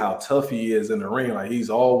just see how tough he is in the ring. Like he's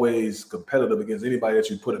always competitive against anybody that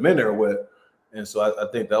you put him in there with. And so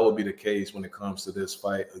I think that would be the case when it comes to this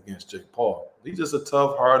fight against Jake Paul. He's just a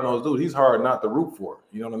tough, hard-nosed dude. He's hard not to root for.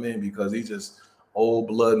 You know what I mean? Because he's just old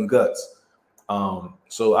blood and guts.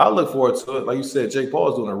 So I look forward to it. Like you said, Jake Paul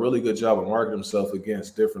is doing a really good job of marketing himself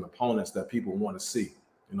against different opponents that people want to see.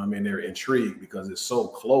 You know what I mean? They're intrigued because it's so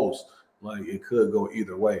close. Like it could go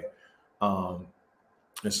either way. And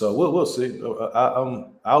so we'll see.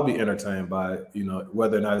 I'll be entertained by it,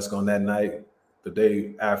 whether or not it's going that night, the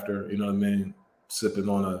day after, you know what I mean, sipping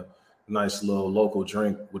on a nice little local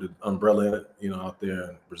drink with an umbrella in it, out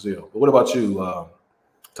there in Brazil. But what about you,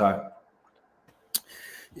 Ty?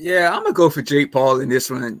 Yeah, I'm gonna go for Jake Paul in this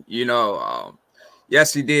one.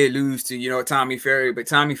 Yes, he did lose to Tommy Fury, but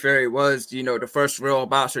Tommy Fury was the first real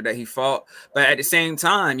boxer that he fought. But at the same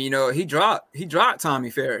time, he dropped Tommy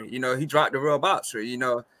Fury. He dropped the real boxer.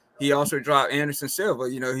 He also dropped Anderson Silva.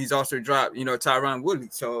 He's also dropped Tyron Woodley.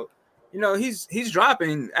 So he's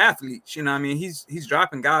dropping athletes. I mean, he's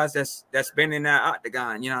dropping guys that's been in that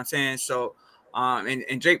octagon. You know what I'm saying? So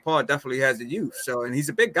and Jake Paul definitely has the youth. So and he's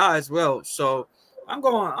a big guy as well. So I'm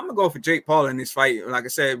gonna go for Jake Paul in this fight. Like I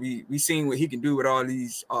said, we seen what he can do with all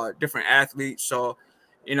these different athletes. So,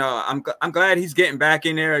 I'm glad he's getting back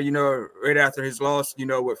in there. Right after his loss,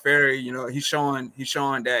 with Ferry, he's showing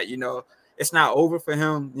that it's not over for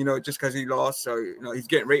him. Just because he lost. So he's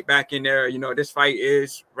getting right back in there. This fight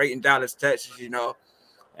is right in Dallas, Texas.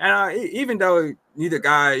 And even though neither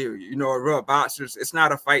guy are real boxers, it's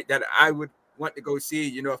not a fight that I would want to go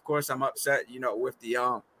see. Of course, I'm upset. With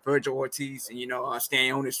the Virgil Ortiz and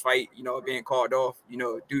staying on this fight, being called off,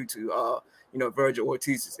 due to Virgil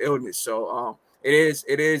Ortiz's illness. So it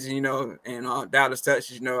is, in Dallas,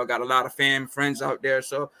 Texas. I got a lot of friends out there.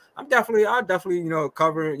 So I'll definitely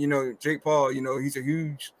cover Jake Paul. He's a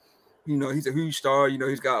huge star.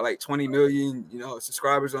 He's got like 20 million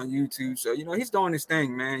subscribers on YouTube. So he's doing his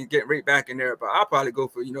thing, man. He's getting right back in there. But I'll probably go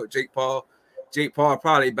for Jake Paul.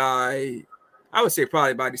 Probably by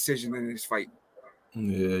decision in this fight.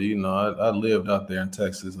 Yeah, I lived out there in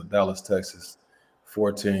Texas, in Dallas, Texas,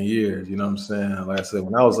 14 years. You know what I'm saying? Like I said,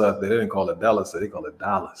 when I was out there, they didn't call it Dallas, they call it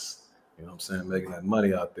Dallas. You know what I'm saying? Making that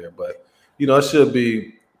money out there. But, it should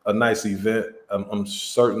be a nice event. I'm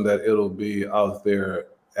certain that it'll be out there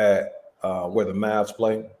at where the Mavs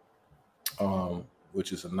play,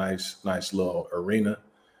 which is a nice little arena.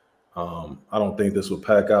 I don't think this will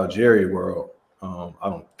pack out Jerry World. I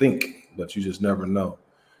don't think, but you just never know.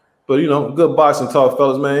 But good boxing talk,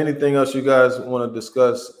 fellas, man. Anything else you guys want to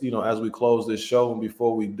discuss? As we close this show, and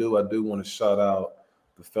before we do, I do want to shout out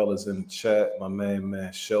the fellas in the chat. My main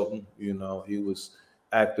man Shelton, he was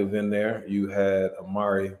active in there. You had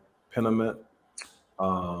Amari Penament.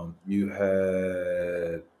 You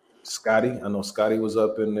had Scotty. I know Scotty was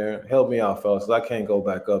up in there. Help me out, fellas. I can't go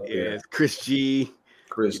back up there. Yes, Chris G.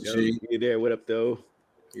 Chris G. You there? What up, though?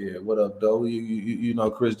 Yeah, what up, though? You know,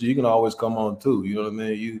 Chris G. You can always come on too. You know what I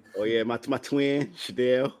mean? Oh yeah, my twin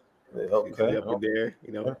Shadell. Yeah, okay. Up in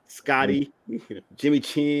there. Scotty, Jimmy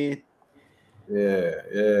Chin.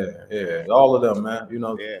 Yeah. All of them, man.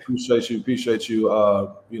 Appreciate you.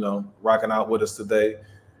 Rocking out with us today.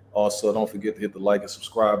 Also, don't forget to hit the like and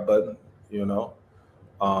subscribe button.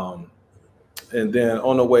 And then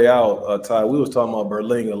on the way out, Ty, we was talking about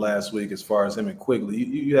Berlinga last week as far as him and Quigley.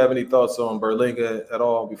 You have any thoughts on Berlinga at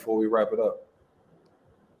all before we wrap it up?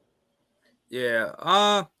 Yeah.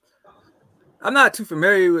 I'm not too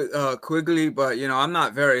familiar with Quigley, but I'm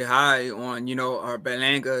not very high on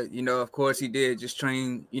Berlanga. Of course he did just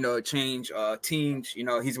change teams.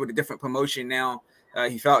 He's with a different promotion now.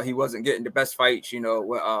 He felt he wasn't getting the best fights,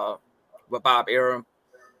 with Bob Arum.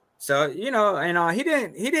 So he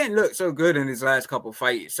didn't look so good in his last couple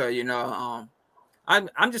fights. So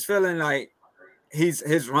I'm just feeling like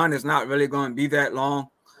his run is not really going to be that long.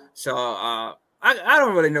 So I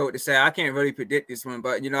don't really know what to say. I can't really predict this one,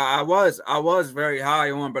 but I was very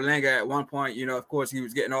high on Berlanga at one point. Of course he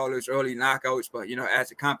was getting all those early knockouts, but as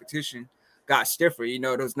the competition got stiffer,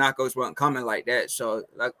 those knockouts weren't coming like that. So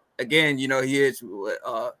like again, he is with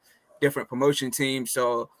different promotion teams,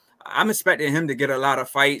 so I'm expecting him to get a lot of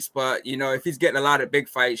fights, but if he's getting a lot of big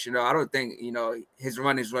fights, I don't think his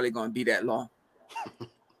run is really going to be that long.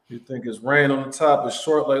 You think his reign on the top is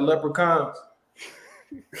short like leprechauns?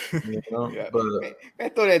 Yeah. But man,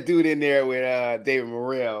 throw that dude in there with David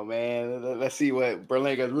Morrell, man. Let's see what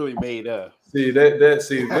Berlanga's really made of. See Vail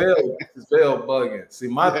bugging. See,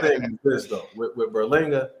 my thing is this though with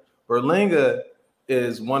Berlanga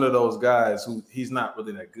is one of those guys who he's not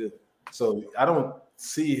really that good. So I don't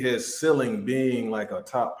see his ceiling being like a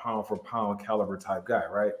top pound for pound caliber type guy,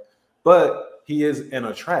 right? But he is an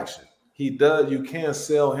attraction. You can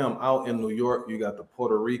sell him out in New York. You got the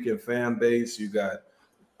Puerto Rican fan base. You got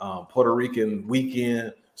Puerto Rican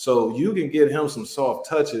weekend. So you can get him some soft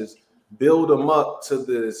touches, build him up to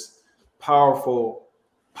this powerful,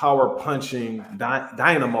 power punching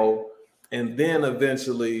dynamo, and then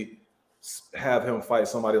eventually have him fight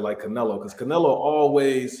somebody like Canelo, because Canelo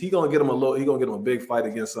always he's gonna get him a big fight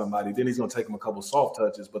against somebody. Then he's gonna take him a couple soft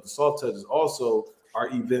touches, but the soft touches also are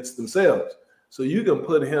events themselves. So you can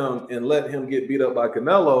put him and let him get beat up by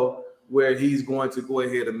Canelo, where he's going to go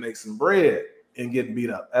ahead and make some bread and get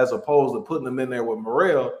beat up, as opposed to putting him in there with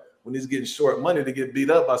Morrell when he's getting short money to get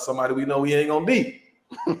beat up by somebody we know he ain't gonna beat.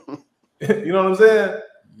 You know what I'm saying?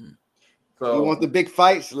 So you want the big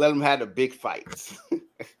fights? Let him have the big fights.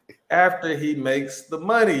 After he makes the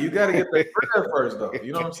money, you got to get the bread first, though.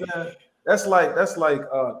 You know what I'm saying? That's like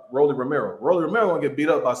Rolly Romero. Rolly Romero gonna get beat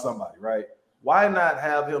up by somebody, right? Why not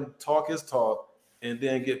have him talk his talk and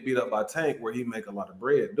then get beat up by Tank, where he make a lot of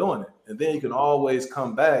bread doing it, and then you can always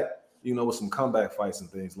come back, with some comeback fights and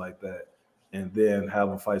things like that, and then have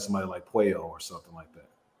him fight somebody like Puello or something like that.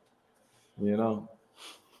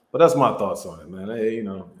 But that's my thoughts on it, man. Hey,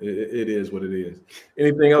 it is what it is.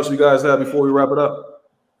 Anything else you guys have before we wrap it up?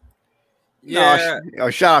 Yeah. No,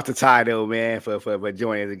 shout out to Ty though, man, for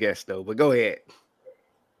joining as a guest though. But go ahead.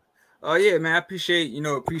 Oh yeah, man. I appreciate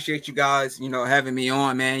you guys, having me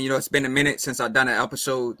on, man. It's been a minute since I've done an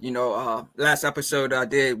episode. Last episode I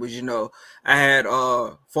did was, I had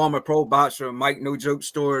former pro boxer Mike No Joke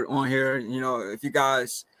Stewart on here. If you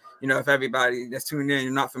guys, if everybody that's tuning in,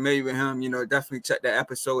 you're not familiar with him, definitely check that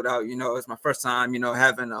episode out. It's my first time,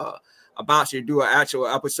 having a boxer do an actual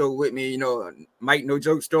episode with me. Mike No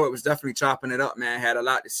Joke Stewart was definitely chopping it up, man. Had a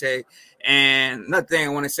lot to say. And another thing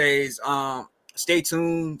I want to say is stay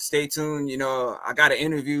tuned. I got an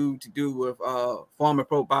interview to do with former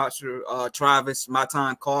pro boxer Travis My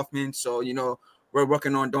Time Kaufman. So we're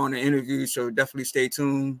working on doing the interview, so definitely stay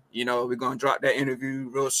tuned. We're gonna drop that interview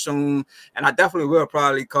real soon, and I definitely will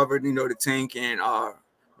probably cover the Tank and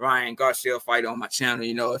Ryan Garcia fight on my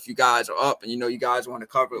channel. If you guys are up and you guys want to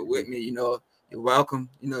cover it with me, you're welcome.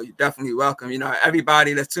 You're definitely welcome.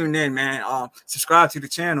 Everybody that's tuned in, man, subscribe to the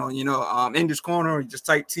channel. In this corner, just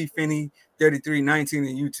type T Finney 3319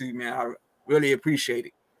 on YouTube, man. I really appreciate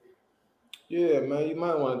it. Yeah, man, you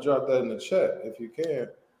might want to drop that in the chat if you can.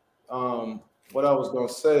 What I was gonna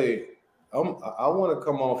say I want to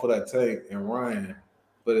come on for that Tank and Ryan,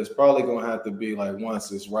 but it's probably gonna have to be like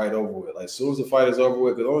once it's right over with. Like as soon as the fight is over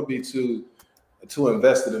with, because I don't be too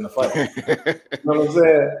invested in the fight. You know what I'm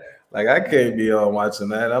saying? Like I can't be on watching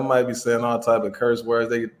that. I might be saying all type of curse words.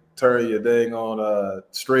 They turn your dang on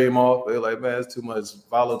stream off. They're like, man, it's too much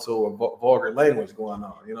volatile or vulgar language going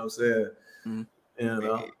on. You know what I'm saying? Mm-hmm. You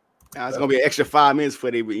know, now it's gonna be an extra 5 minutes for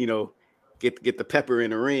they, get the pepper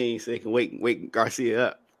in the ring so they can wake Garcia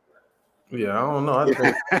up. Yeah, I don't know. I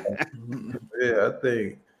think, I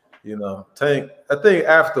think, Tank. I think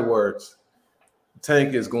afterwards,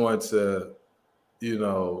 Tank is going to,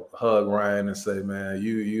 hug Ryan and say, "Man,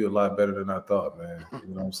 you a lot better than I thought, man."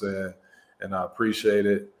 You know what I'm saying? And I appreciate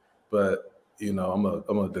it, but I'm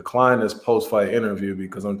gonna decline this post-fight interview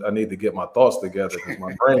because I need to get my thoughts together because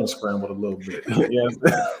my brain scrambled a little bit.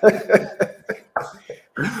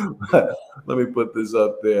 Let me put this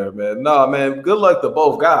up there, man. No, man, good luck to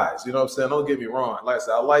both guys. You know what I'm saying? Don't get me wrong. Like I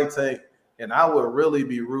said, I like Tank, and I would really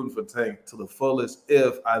be rooting for Tank to the fullest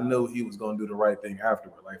if I knew he was going to do the right thing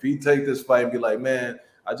afterward. Like if he take this fight and be like, man,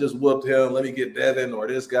 I just whooped him. Let me get Devin or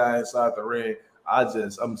this guy inside the ring.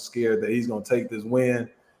 I'm scared that he's going to take this win,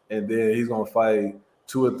 and then he's going to fight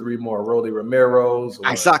 2 or 3 more Rolly Romeros.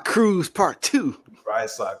 I saw Cruz Part 2. I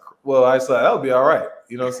saw that would be all right.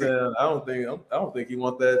 You know what I'm saying? I don't think he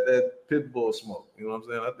want that pit bull smoke. You know what I'm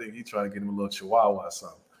saying? I think he's trying to get him a little chihuahua or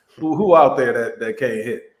something. Who out there that can't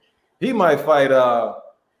hit? He might fight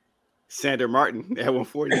Sander Martin at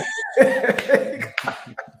 140.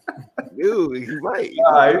 Dude, he might. He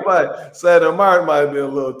might. Sander Martin might be a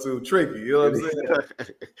little too tricky. You know what I'm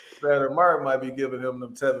saying? Sander Martin might be giving him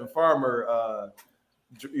them Tevin Farmer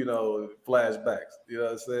flashbacks. You know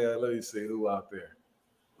what I'm saying? Let me see who out there.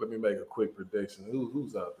 Let me make a quick prediction.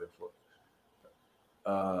 Who's out there for?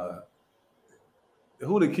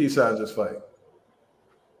 Who did Keyshawn just fight?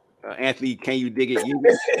 Anthony, can you dig it?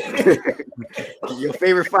 Your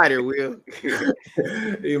favorite fighter, Will.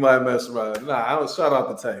 He might mess around. Nah, I don't shout out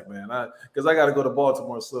the Tank, man. Because I got to go to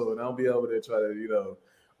Baltimore soon. I don't be over there trying to,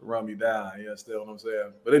 run me down. You understand what I'm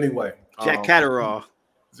saying? But anyway. Jack Catterall.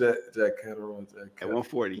 Jack Catterall. At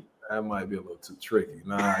 140. That might be a little too tricky.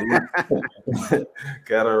 Nah,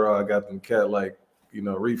 Catterall got them cat-like,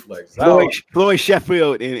 reflexes. Floyd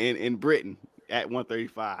Sheffield in Britain at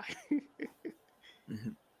 135.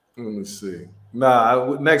 Let me see.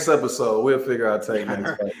 Nah, next episode we'll figure out Tank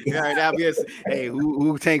next fight. All right, that'll be hey,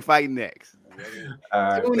 who Tank fighting next?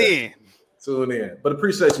 All right, Tune in. But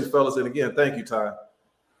appreciate you, fellas, and again, thank you, Ty.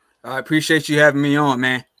 I appreciate you having me on,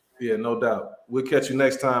 man. Yeah, no doubt. We'll catch you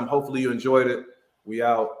next time. Hopefully you enjoyed it. We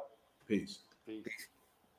out. Peace. Peace.